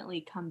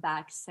definitely come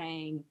back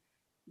saying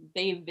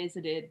they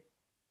visited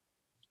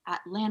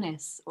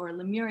Atlantis or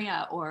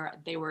Lemuria, or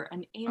they were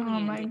an Oh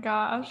alien. my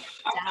gosh.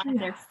 Down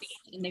their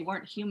feet, and they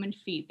weren't human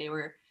feet. They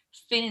were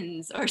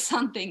fins or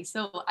something.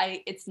 So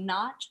it's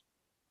not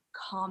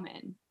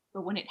common,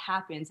 but when it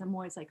happens, I'm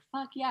always like,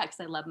 fuck yeah, because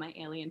I love my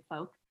alien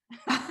folk.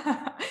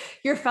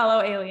 Your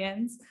fellow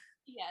aliens.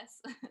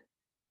 Yes.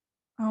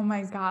 Oh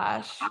my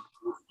gosh.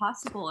 It's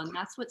possible. And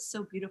that's what's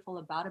so beautiful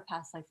about a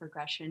past life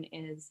regression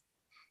is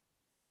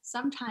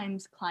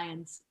sometimes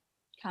clients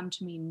come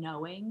to me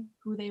knowing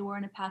who they were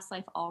in a past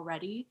life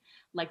already.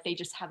 Like they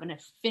just have an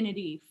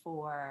affinity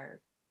for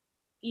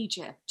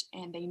Egypt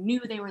and they knew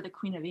they were the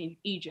queen of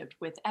Egypt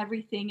with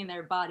everything in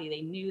their body.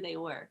 They knew they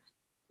were.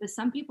 But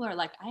some people are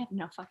like, I have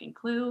no fucking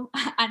clue.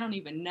 I don't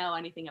even know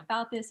anything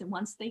about this. And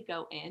once they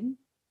go in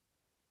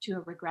to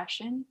a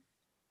regression,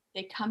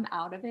 they come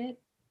out of it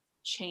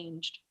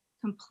changed,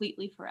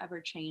 completely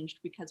forever changed,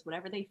 because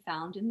whatever they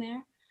found in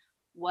there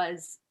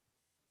was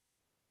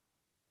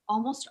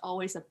almost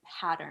always a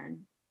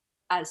pattern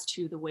as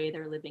to the way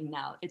they're living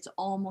now. It's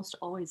almost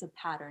always a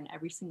pattern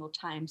every single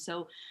time.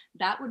 So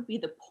that would be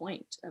the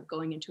point of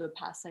going into a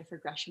past life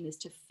regression, is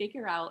to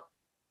figure out,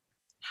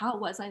 how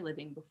was I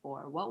living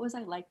before? What was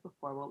I like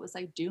before? What was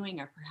I doing?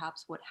 Or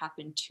perhaps what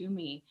happened to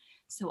me,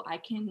 so I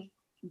can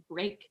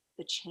break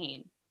the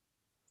chain.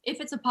 If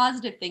it's a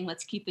positive thing,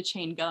 let's keep the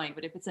chain going.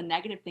 But if it's a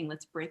negative thing,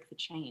 let's break the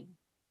chain.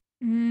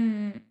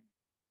 Mm.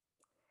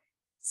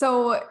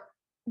 So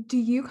do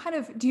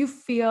you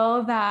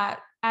feel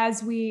that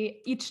as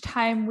each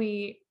time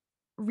we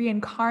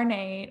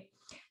reincarnate,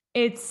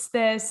 it's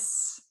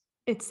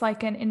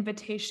like an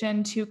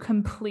invitation to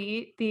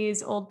complete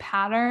these old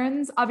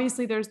patterns?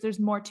 Obviously there's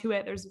more to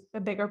it. There's a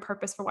bigger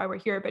purpose for why we're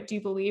here, but do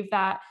you believe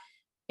that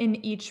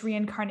in each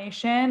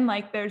reincarnation,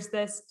 like there's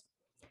this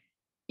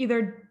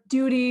either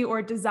duty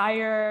or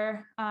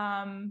desire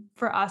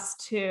for us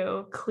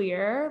to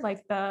clear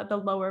like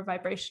the lower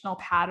vibrational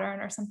pattern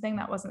or something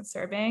that wasn't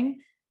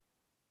serving?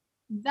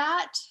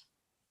 That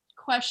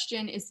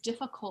question is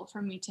difficult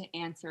for me to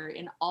answer,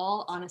 in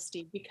all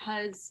honesty,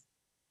 because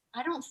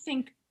I don't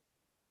think,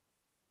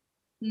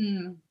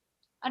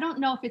 I don't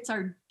know if it's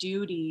our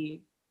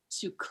duty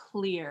to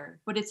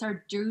clear, but it's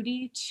our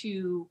duty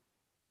to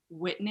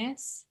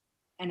witness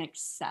and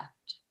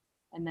accept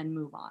and then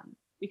move on.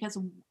 Because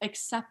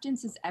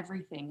acceptance is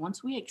everything.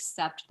 Once we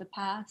accept the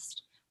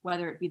past,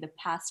 whether it be the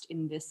past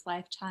in this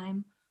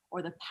lifetime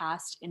or the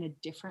past in a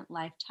different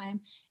lifetime,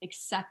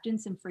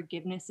 acceptance and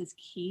forgiveness is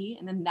key.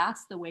 And then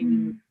that's the way we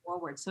move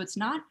forward. So it's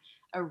not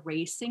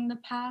erasing the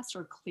past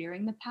or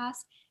clearing the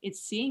past,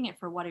 it's seeing it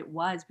for what it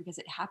was, because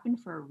it happened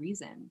for a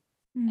reason.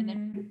 And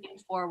then moving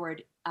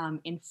forward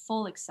in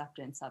full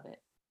acceptance of it.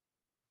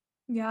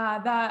 Yeah,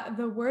 that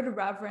the word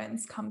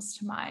reverence comes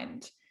to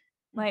mind,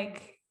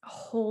 like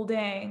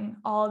holding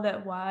all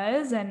that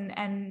was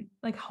and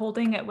like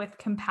holding it with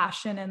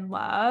compassion and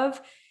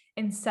love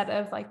instead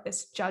of like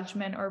this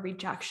judgment or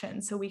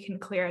rejection, so we can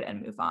clear it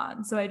and move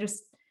on. So I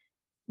just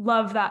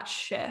love that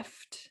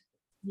shift.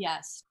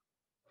 Yes.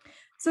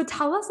 So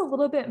tell us a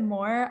little bit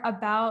more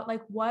about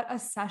like what a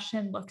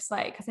session looks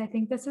like, because I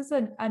think this is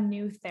a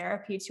new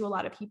therapy to a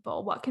lot of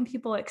people. What can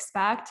people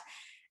expect,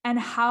 and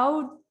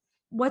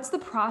what's the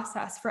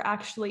process for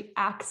actually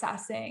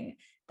accessing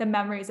the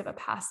memories of a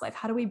past life?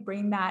 How do we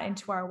bring that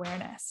into our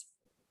awareness?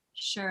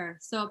 Sure.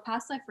 So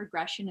past life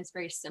regression is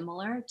very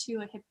similar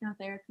to a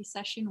hypnotherapy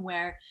session,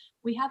 where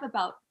we have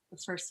about the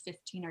first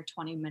 15 or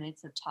 20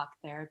 minutes of talk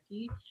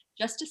therapy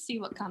just to see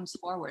what comes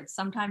forward.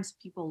 Sometimes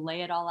people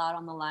lay it all out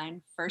on the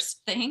line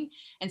first thing,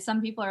 and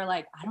some people are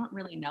like, I don't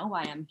really know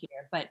why I'm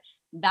here. But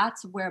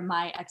that's where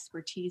my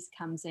expertise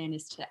comes in,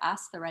 is to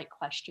ask the right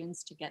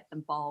questions to get the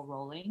ball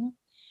rolling.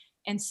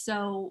 And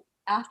so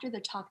after the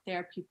talk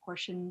therapy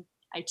portion,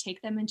 I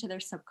take them into their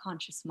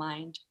subconscious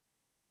mind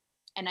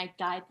and I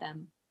guide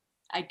them.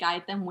 I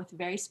guide them with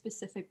very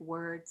specific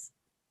words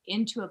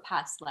into a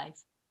past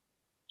life.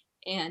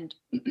 And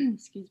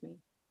excuse me.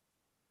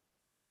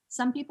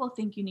 Some people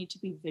think you need to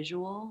be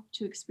visual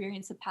to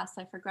experience a past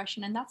life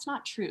regression, and that's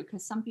not true,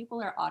 because some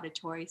people are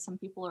auditory, some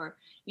people are,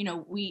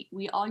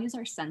 we all use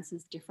our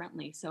senses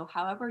differently. So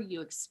however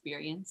you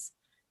experience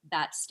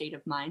that state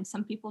of mind,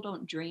 some people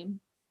don't dream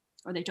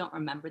or they don't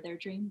remember their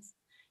dreams.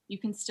 You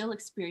can still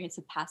experience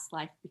a past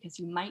life because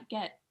you might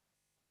get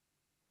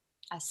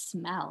a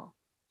smell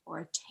or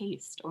a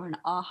taste or an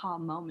aha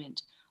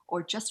moment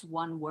or just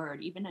one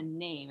word, even a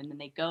name. And then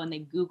they go and they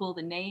Google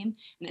the name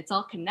and it's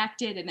all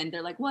connected. And then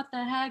they're like, what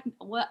the heck?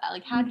 What,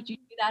 like, how did you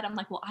do that? I'm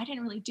like, well, I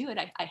didn't really do it.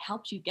 I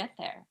helped you get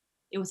there.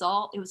 It was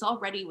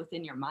already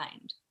within your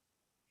mind.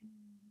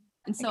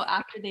 And so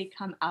after they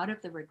come out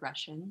of the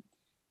regression,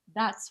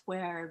 that's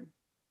where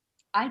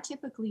I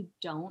typically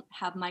don't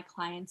have my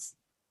clients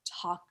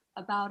talk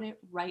about it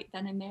right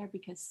then and there,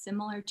 because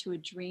similar to a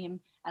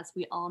dream, as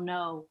we all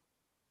know,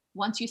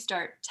 once you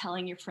start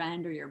telling your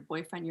friend or your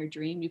boyfriend your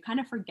dream, you kind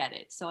of forget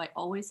it. So I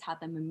always have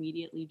them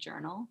immediately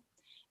journal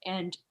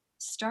and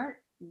start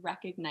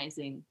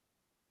recognizing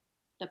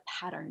the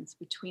patterns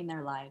between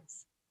their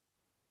lives.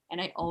 And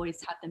I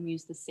always have them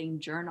use the same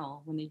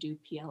journal when they do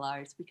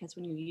PLRs, because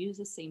when you use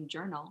the same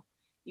journal,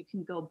 you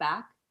can go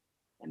back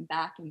and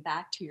back and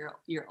back to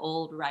your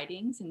old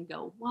writings and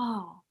go,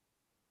 whoa,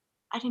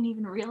 I didn't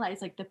even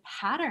realize like the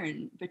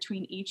pattern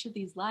between each of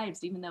these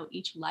lives, even though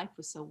each life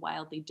was so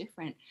wildly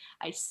different.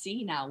 I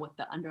see now what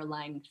the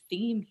underlying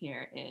theme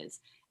here is.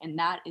 And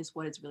that is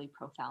what is really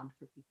profound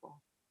for people.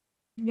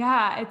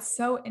 Yeah, it's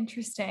so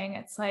interesting.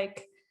 It's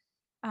like,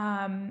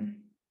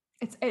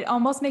 it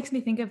almost makes me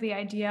think of the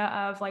idea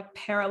of like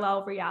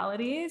parallel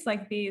realities,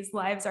 like these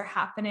lives are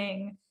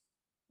happening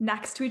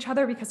next to each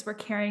other because we're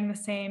carrying the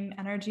same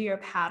energy or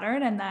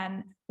pattern. And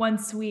then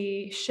once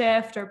we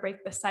shift or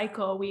break the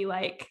cycle, we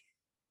like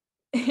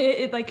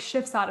it like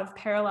shifts out of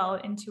parallel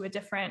into a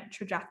different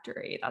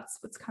trajectory. That's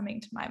what's coming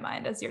to my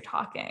mind as you're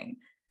talking.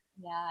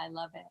 Yeah, I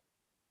love it.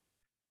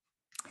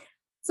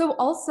 So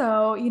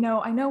also,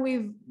 I know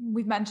we've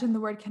mentioned the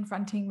word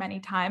confronting many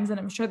times, and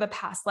I'm sure the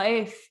past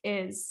life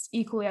is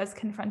equally as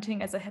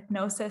confronting as a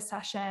hypnosis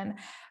session.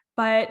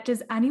 But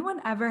does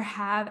anyone ever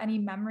have any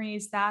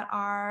memories that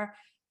are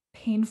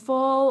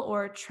painful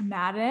or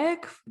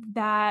traumatic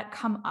that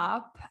come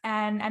up?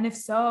 And if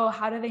so,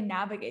 how do they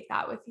navigate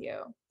that with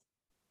you?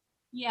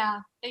 Yeah,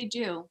 they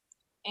do.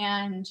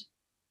 And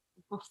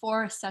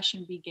before a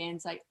session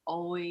begins, I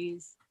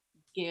always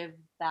give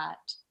that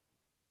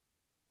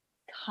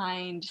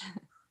kind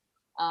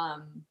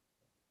um,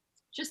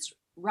 just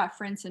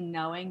reference and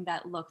knowing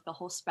that, look, the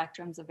whole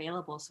spectrum's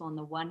available. So on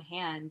the one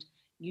hand,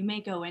 you may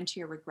go into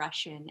your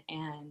regression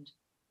and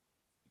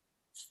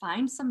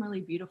find some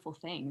really beautiful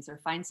things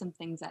or find some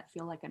things that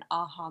feel like an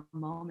aha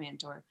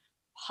moment or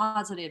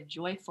positive,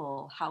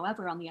 joyful.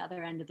 However, on the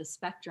other end of the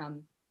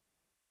spectrum,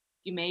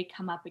 you may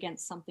come up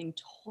against something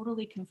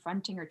totally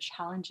confronting or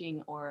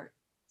challenging or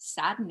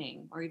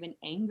saddening or even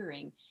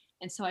angering.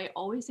 And so I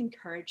always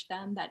encourage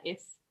them that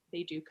if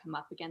they do come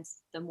up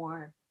against the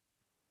more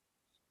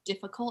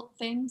difficult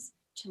things,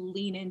 to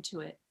lean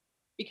into it.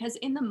 Because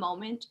in the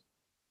moment,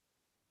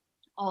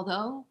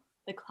 although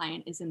the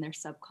client is in their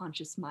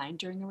subconscious mind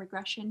during a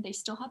regression, they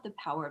still have the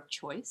power of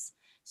choice.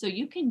 So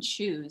you can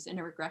choose in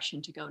a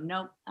regression to go,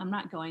 nope, I'm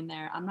not going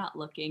there. I'm not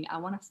looking. I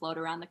want to float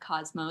around the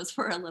cosmos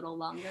for a little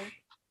longer.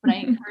 But I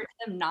encourage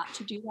them not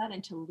to do that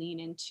and to lean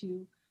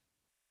into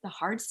the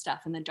hard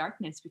stuff and the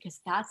darkness, because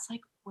that's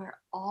like where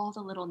all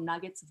the little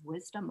nuggets of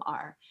wisdom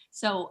are.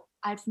 So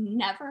I've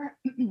never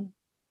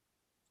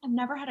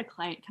had a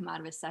client come out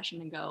of a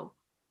session and go,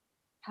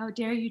 how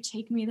dare you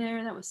take me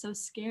there? That was so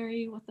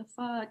scary. What the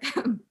fuck?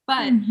 But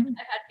I've Mhm.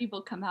 had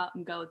people come out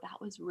and go, that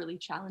was really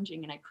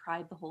challenging. And I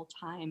cried the whole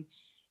time.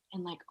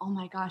 And like, oh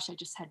my gosh, I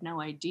just had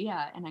no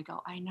idea. And I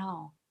go, I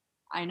know.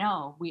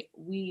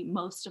 We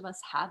most of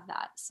us have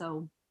that.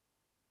 So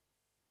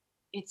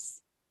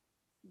it's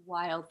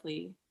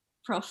wildly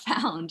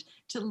profound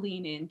to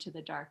lean into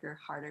the darker,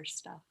 harder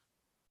stuff.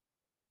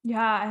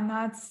 Yeah, and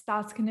that's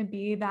going to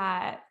be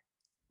that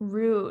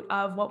root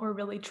of what we're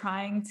really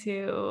trying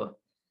to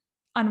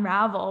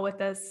unravel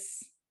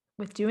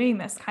with doing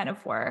this kind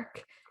of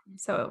work.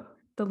 So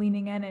the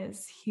leaning in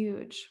is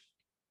huge.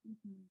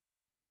 Mhm.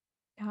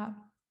 Yeah.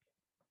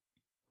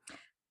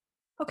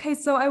 Okay,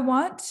 so I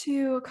want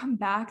to come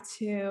back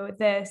to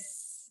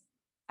this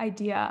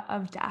idea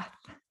of death.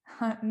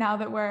 Now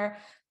that we're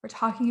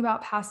talking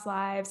about past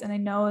lives, and I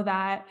know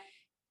that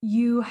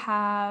you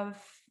have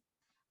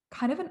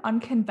kind of an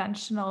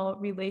unconventional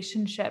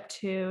relationship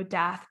to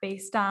death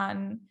based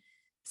on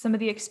some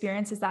of the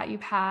experiences that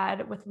you've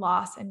had with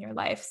loss in your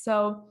life.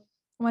 So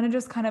I want to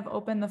just kind of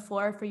open the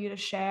floor for you to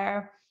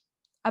share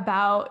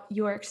about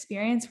your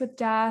experience with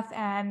death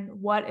and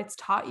what it's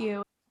taught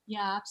you.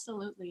 Yeah,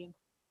 absolutely.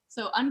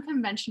 So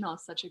unconventional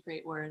is such a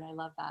great word. I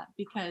love that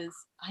because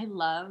I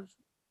love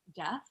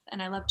death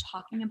and I love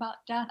talking about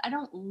death. I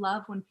don't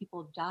love when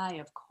people die,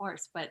 of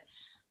course, but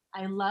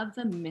I love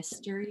the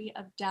mystery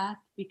of death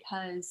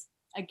because,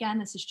 again,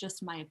 this is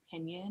just my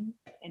opinion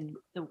and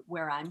the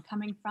where I'm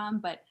coming from,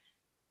 but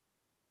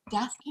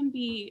death can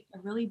be a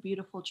really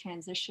beautiful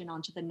transition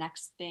onto the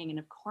next thing. And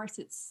of course,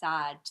 it's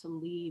sad to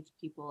leave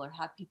people or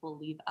have people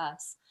leave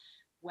us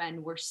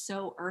when we're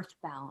so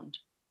earthbound.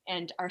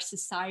 And our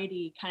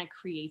society kind of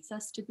creates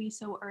us to be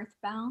so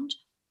earthbound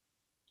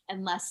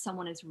unless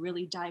someone is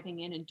really diving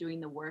in and doing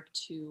the work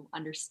to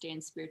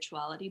understand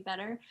spirituality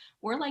better.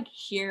 We're like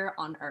here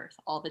on earth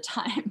all the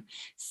time.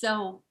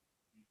 So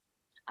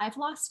I've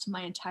lost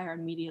my entire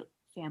immediate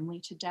family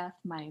to death,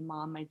 my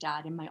mom, my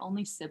dad, and my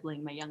only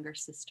sibling, my younger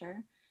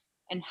sister.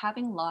 And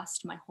having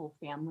lost my whole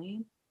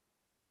family,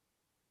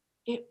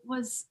 it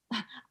was,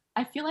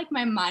 I feel like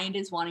my mind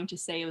is wanting to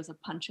say it was a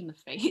punch in the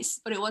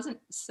face, but it wasn't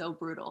so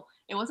brutal.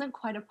 It wasn't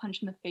quite a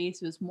punch in the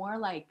face. It was more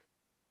like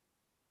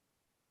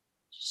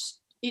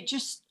it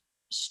just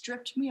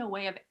stripped me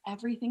away of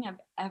everything I've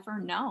ever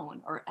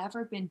known or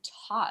ever been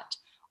taught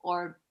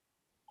or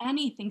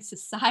anything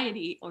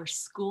society or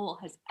school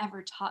has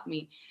ever taught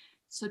me.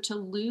 So to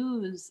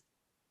lose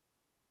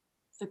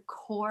the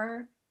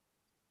core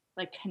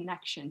like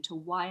connection to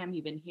why I'm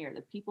even here,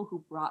 the people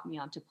who brought me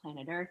onto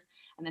planet Earth,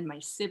 and then my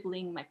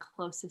sibling, my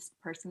closest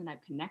person that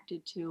I've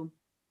connected to,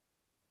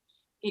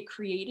 it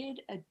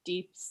created a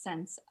deep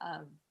sense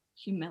of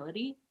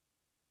humility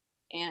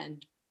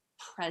and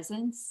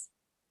presence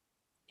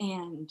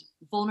and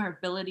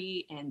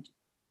vulnerability and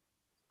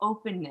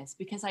openness,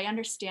 because I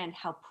understand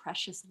how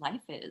precious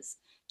life is.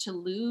 To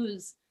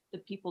lose the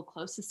people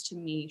closest to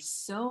me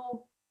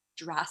so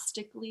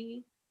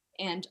drastically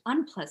and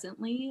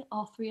unpleasantly,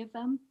 all three of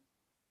them,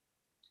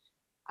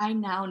 I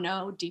now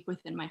know deep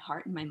within my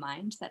heart and my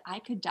mind that I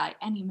could die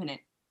any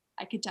minute.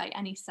 I could die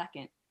any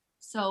second.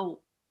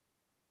 So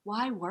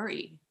why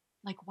worry?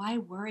 Like, why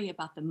worry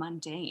about the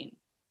mundane?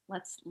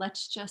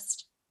 Let's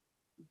just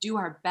do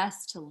our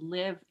best to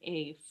live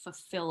a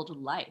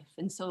fulfilled life.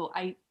 And so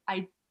I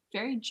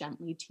very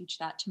gently teach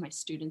that to my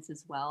students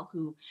as well,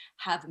 who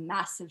have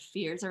massive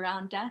fears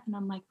around death. And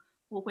I'm like,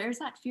 well, where's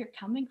that fear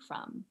coming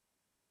from?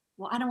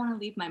 Well, I don't want to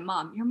leave my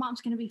mom. Your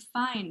mom's going to be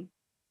fine.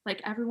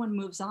 Like, everyone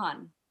moves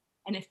on.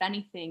 And if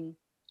anything,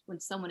 when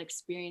someone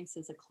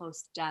experiences a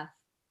close death,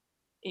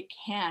 it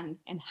can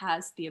and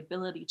has the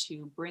ability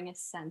to bring a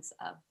sense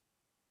of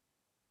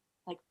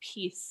like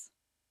peace.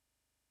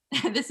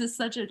 This is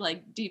such a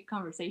like deep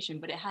conversation,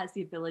 but it has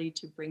the ability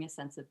to bring a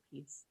sense of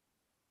peace.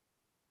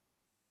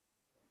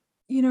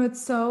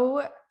 It's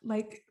so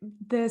like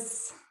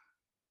this,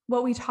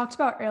 what we talked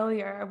about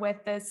earlier with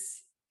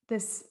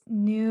this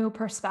new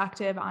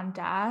perspective on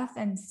death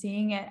and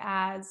seeing it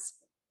as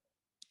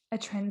a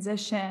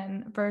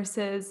transition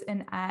versus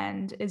an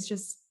end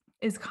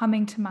is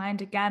coming to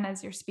mind again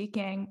as you're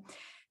speaking,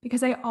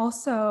 because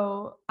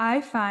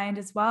I find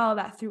as well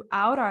that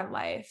throughout our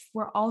life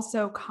we're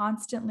also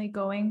constantly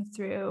going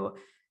through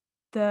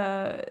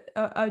the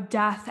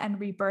death and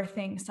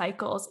rebirthing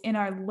cycles in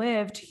our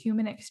lived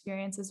human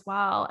experience as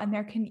well. And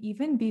there can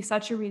even be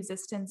such a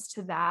resistance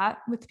to that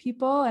with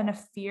people and a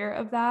fear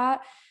of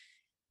that.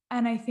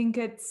 And I think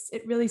it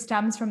really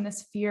stems from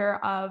this fear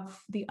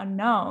of the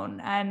unknown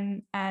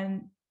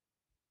and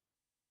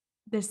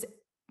this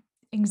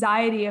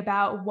anxiety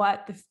about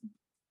what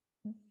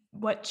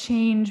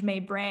change may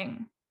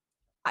bring.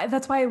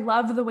 That's why I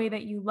love the way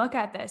that you look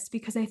at this,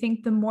 because I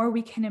think the more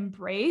we can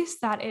embrace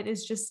that it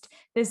is just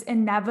this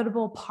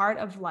inevitable part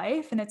of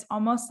life, and it's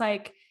almost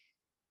like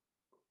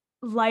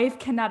life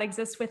cannot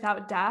exist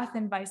without death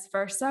and vice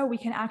versa, we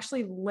can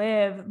actually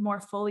live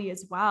more fully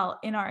as well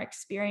in our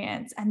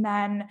experience, and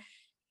then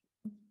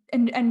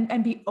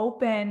and be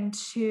open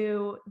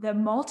to the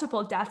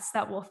multiple deaths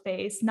that we'll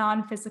face,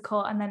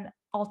 non-physical, and then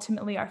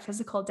ultimately our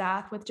physical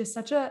death, with just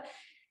such a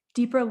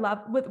deeper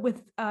level,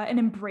 with an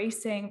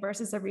embracing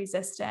versus a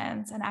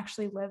resistance, and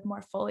actually live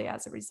more fully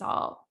as a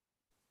result.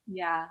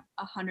 Yeah,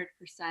 100%.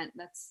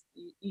 That's,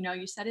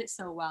 you said it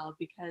so well,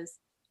 because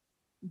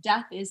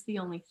death is the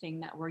only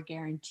thing that we're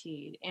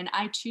guaranteed. And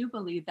I too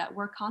believe that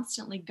we're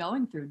constantly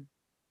going through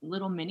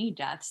little mini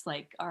deaths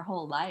like our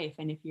whole life.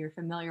 And if you're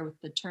familiar with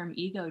the term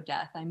ego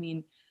death, I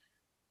mean,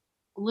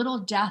 little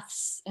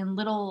deaths and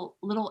little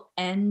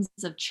ends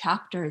of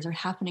chapters are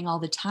happening all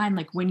the time.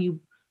 Like when you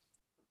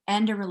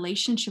end a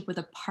relationship with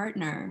a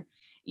partner,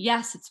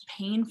 yes, it's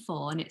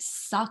painful and it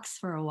sucks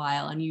for a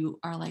while and you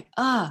are like,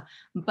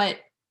 but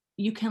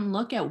you can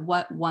look at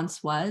what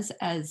once was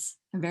as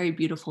a very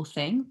beautiful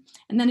thing,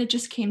 and then it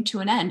just came to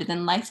an end, and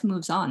then life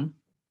moves on.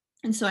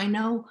 And so I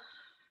know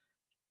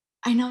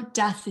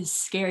death is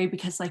scary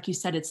because, like you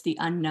said, it's the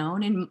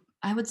unknown. And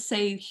I would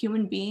say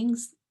human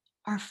beings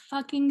are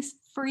fucking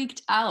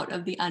freaked out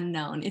of the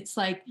unknown. It's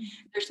like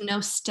there's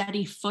no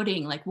steady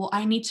footing. Like, well,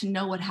 I need to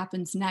know what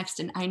happens next,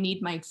 and I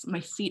need my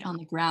feet on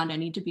the ground. I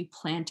need to be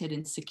planted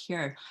and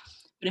secure.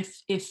 But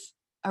if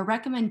a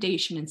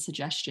recommendation and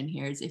suggestion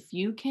here is, if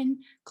you can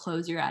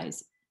close your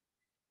eyes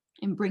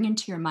and bring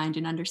into your mind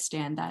and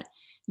understand that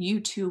you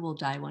too will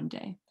die one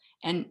day.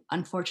 And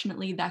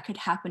unfortunately, that could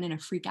happen in a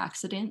freak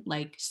accident,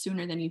 like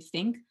sooner than you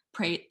think.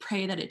 Pray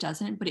that it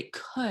doesn't, but it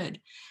could.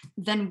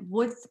 Then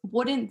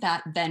wouldn't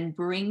that then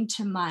bring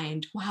to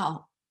mind,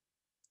 wow,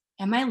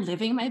 am I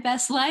living my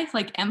best life?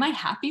 Like, am I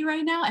happy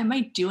right now? Am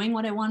I doing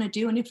what I want to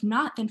do? And if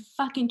not, then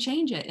fucking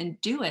change it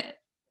and do it.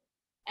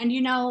 And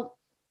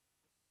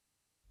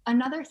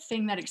another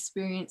thing that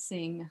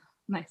experiencing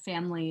my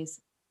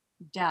family's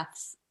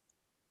deaths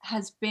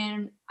has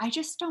been, I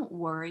just don't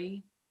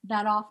worry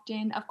that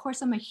often. Of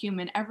course, I'm a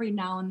human. Every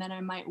now and then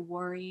I might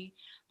worry,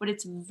 but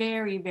it's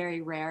very,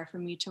 very rare for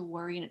me to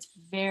worry. And it's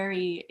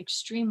very,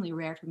 extremely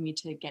rare for me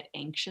to get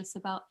anxious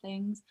about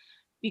things,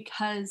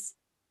 because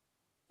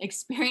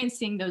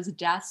experiencing those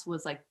deaths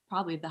was like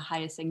probably the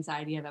highest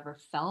anxiety I've ever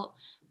felt.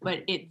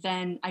 But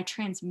I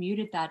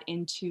transmuted that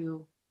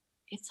into,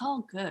 it's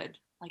all good.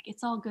 Like,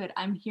 it's all good.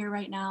 I'm here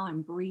right now.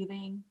 I'm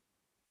breathing.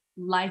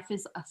 Life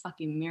is a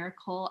fucking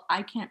miracle.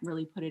 I can't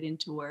really put it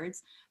into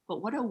words,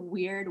 but what a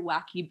weird,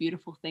 wacky,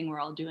 beautiful thing we're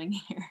all doing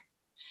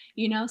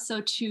here.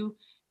 So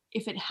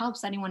if it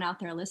helps anyone out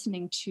there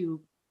listening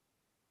to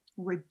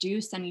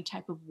reduce any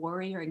type of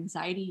worry or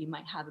anxiety you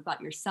might have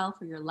about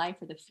yourself or your life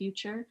or the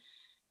future,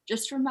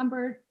 just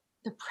remember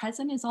the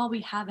present is all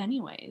we have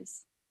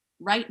anyways,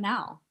 right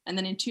now. And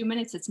then in 2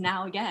 minutes, it's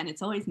now again.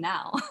 It's always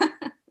now.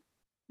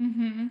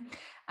 Mm-hmm.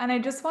 And I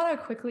just want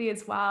to quickly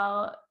as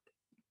well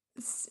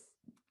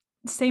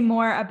say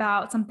more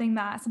about something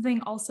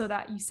also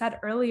that you said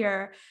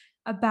earlier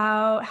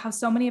about how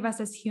so many of us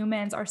as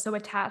humans are so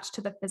attached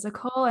to the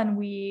physical, and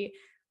we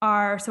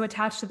are so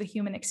attached to the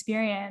human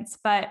experience.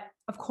 But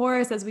of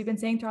course, as we've been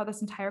saying throughout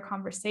this entire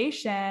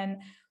conversation,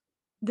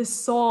 the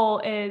soul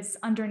is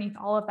underneath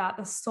all of that.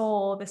 The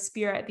soul, the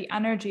spirit, the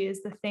energy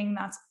is the thing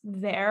that's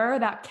there,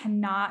 that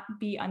cannot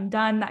be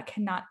undone, that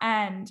cannot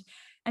end.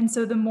 And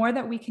so the more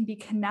that we can be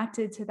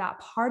connected to that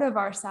part of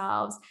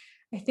ourselves,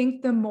 I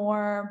think the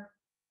more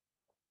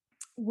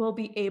we'll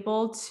be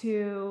able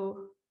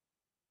to,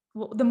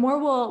 the more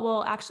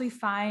we'll actually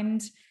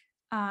find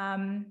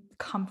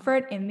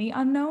comfort in the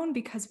unknown,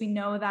 because we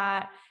know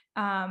that,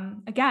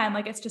 again,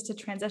 like, it's just a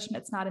transition,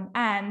 it's not an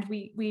end.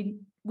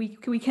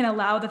 We can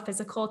allow the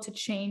physical to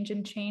change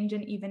and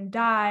even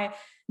die,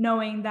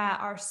 knowing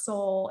that our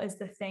soul is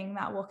the thing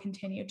that will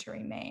continue to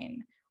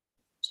remain.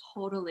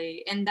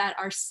 Totally. And that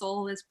our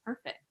soul is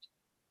perfect.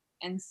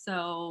 And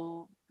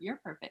so you're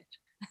perfect.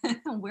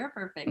 We're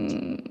perfect.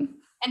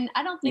 And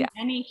I don't think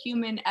any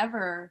human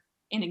ever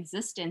in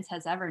existence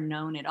has ever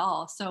known it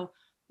all. So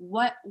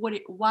why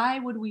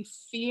would we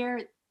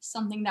fear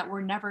something that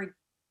we're never?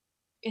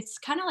 It's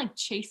kind of like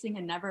chasing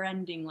a never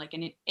ending, like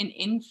an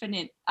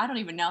infinite, I don't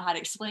even know how to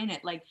explain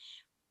it. Like,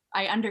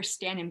 I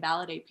understand and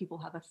validate people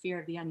have a fear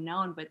of the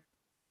unknown, but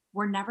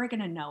we're never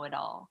going to know it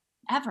all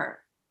ever.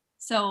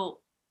 So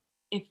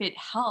if it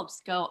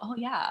helps, go, oh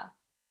yeah,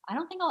 I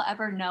don't think I'll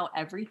ever know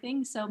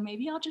everything. So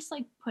maybe I'll just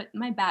like put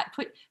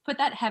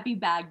that heavy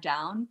bag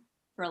down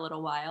for a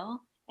little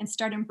while and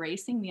start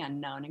embracing the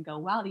unknown and go,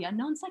 wow, the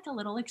unknown's like a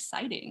little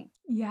exciting.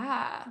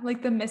 Yeah.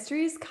 Like, the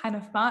mystery is kind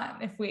of fun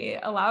if we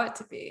allow it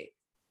to be.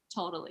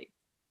 Totally.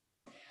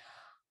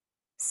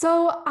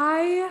 So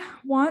I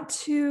want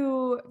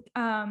to,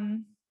 I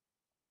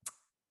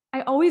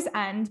always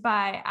end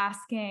by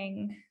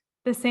asking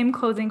the same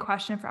closing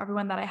question for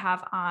everyone that I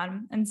have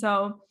on. And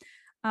so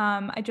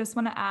I just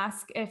want to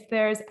ask if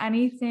there's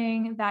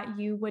anything that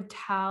you would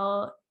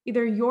tell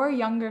either your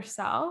younger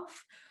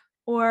self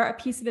or a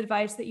piece of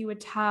advice that you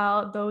would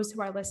tell those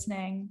who are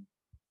listening.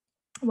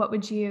 What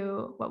would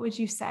you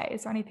say?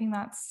 Is there anything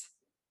that's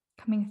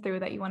coming through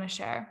that you want to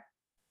share?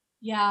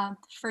 Yeah,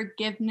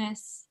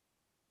 forgiveness,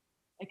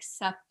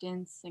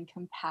 acceptance, and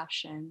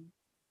compassion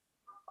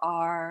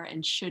are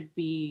and should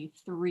be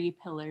 3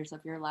 pillars of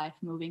your life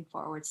moving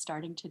forward,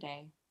 starting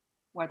today.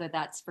 Whether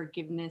that's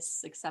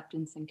forgiveness,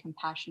 acceptance, and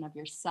compassion of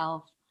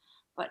yourself,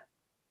 but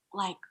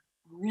like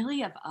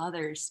really of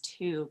others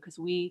too, because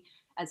we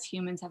as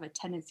humans have a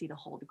tendency to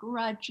hold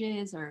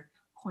grudges or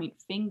point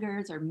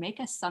fingers or make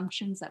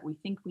assumptions that we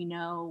think we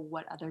know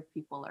what other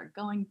people are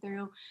going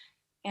through.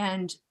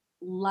 And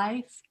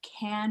life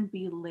can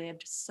be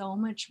lived so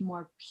much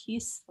more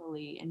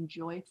peacefully and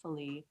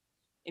joyfully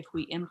if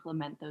we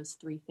implement those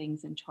 3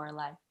 things into our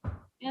life.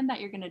 And that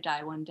you're going to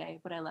die one day,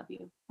 but I love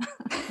you.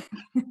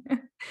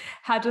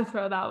 Had to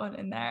throw that one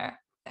in there.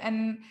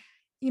 And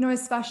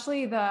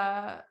especially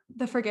the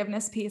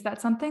forgiveness piece,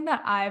 that's something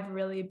that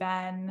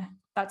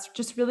that's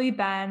just really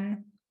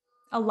been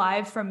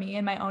alive for me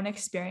in my own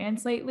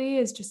experience lately,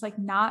 is just like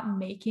not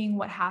making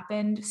what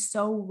happened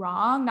so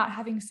wrong, not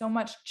having so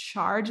much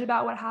charge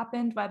about what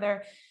happened,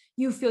 whether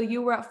you feel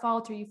you were at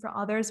fault or you feel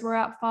others were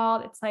at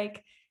fault. It's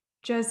like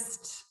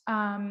just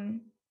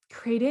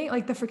creating,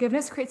 like, the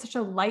forgiveness creates such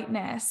a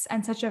lightness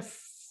and such a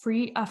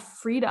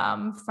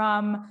freedom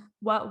from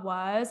what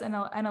was, and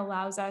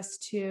allows us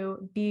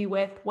to be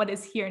with what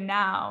is here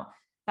now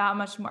that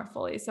much more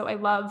fully. So I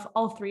love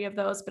all 3 of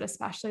those, but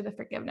especially the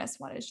forgiveness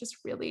one is just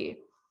really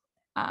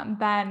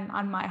been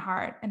on my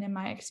heart and in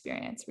my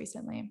experience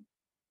recently.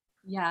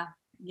 Yeah,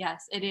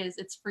 yes, it is.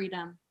 It's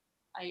freedom.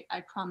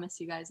 I promise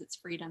you guys, it's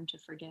freedom to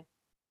forgive.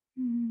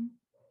 Mm-hmm.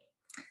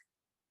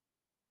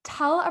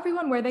 Tell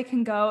everyone where they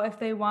can go if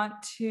they want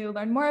to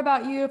learn more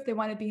about you, if they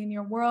want to be in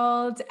your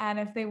world, and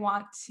if they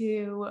want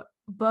to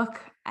book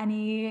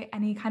any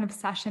kind of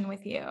session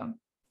with you.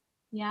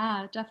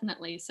 Yeah,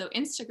 definitely. So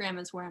Instagram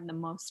is where I'm the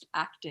most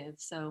active.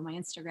 So my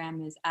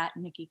Instagram is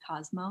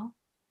 @NikkiCosmo.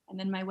 And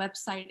then my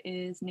website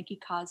is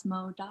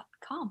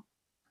nikkicosmo.com.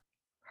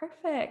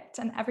 Perfect.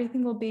 And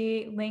everything will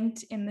be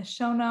linked in the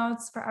show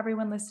notes for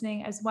everyone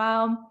listening as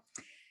well.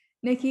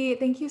 Nikki,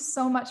 thank you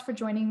so much for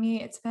joining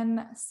me. It's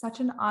been such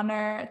an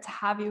honor to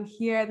have you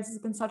here. This has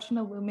been such an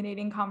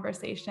illuminating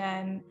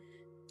conversation.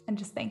 And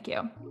just thank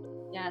you.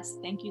 Yes,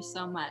 thank you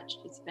so much.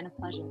 It's been a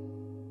pleasure.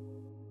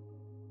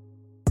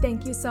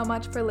 Thank you so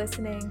much for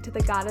listening to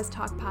the Goddess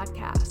Talk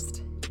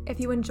podcast. If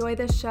you enjoy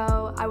this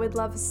show, I would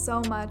love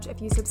so much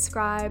if you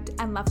subscribed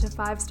and left a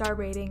 5-star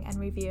rating and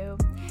review.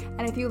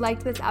 And if you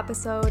liked this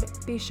episode,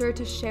 be sure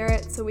to share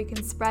it so we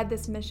can spread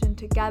this mission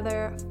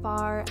together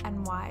far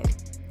and wide.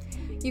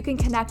 You can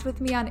connect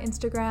with me on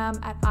Instagram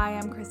at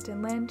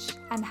 @IamKristenLynch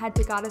and head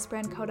to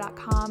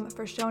goddessbrandco.com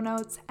for show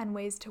notes and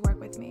ways to work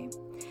with me.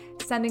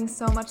 Sending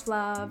so much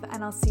love,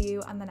 and I'll see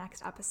you on the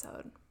next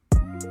episode.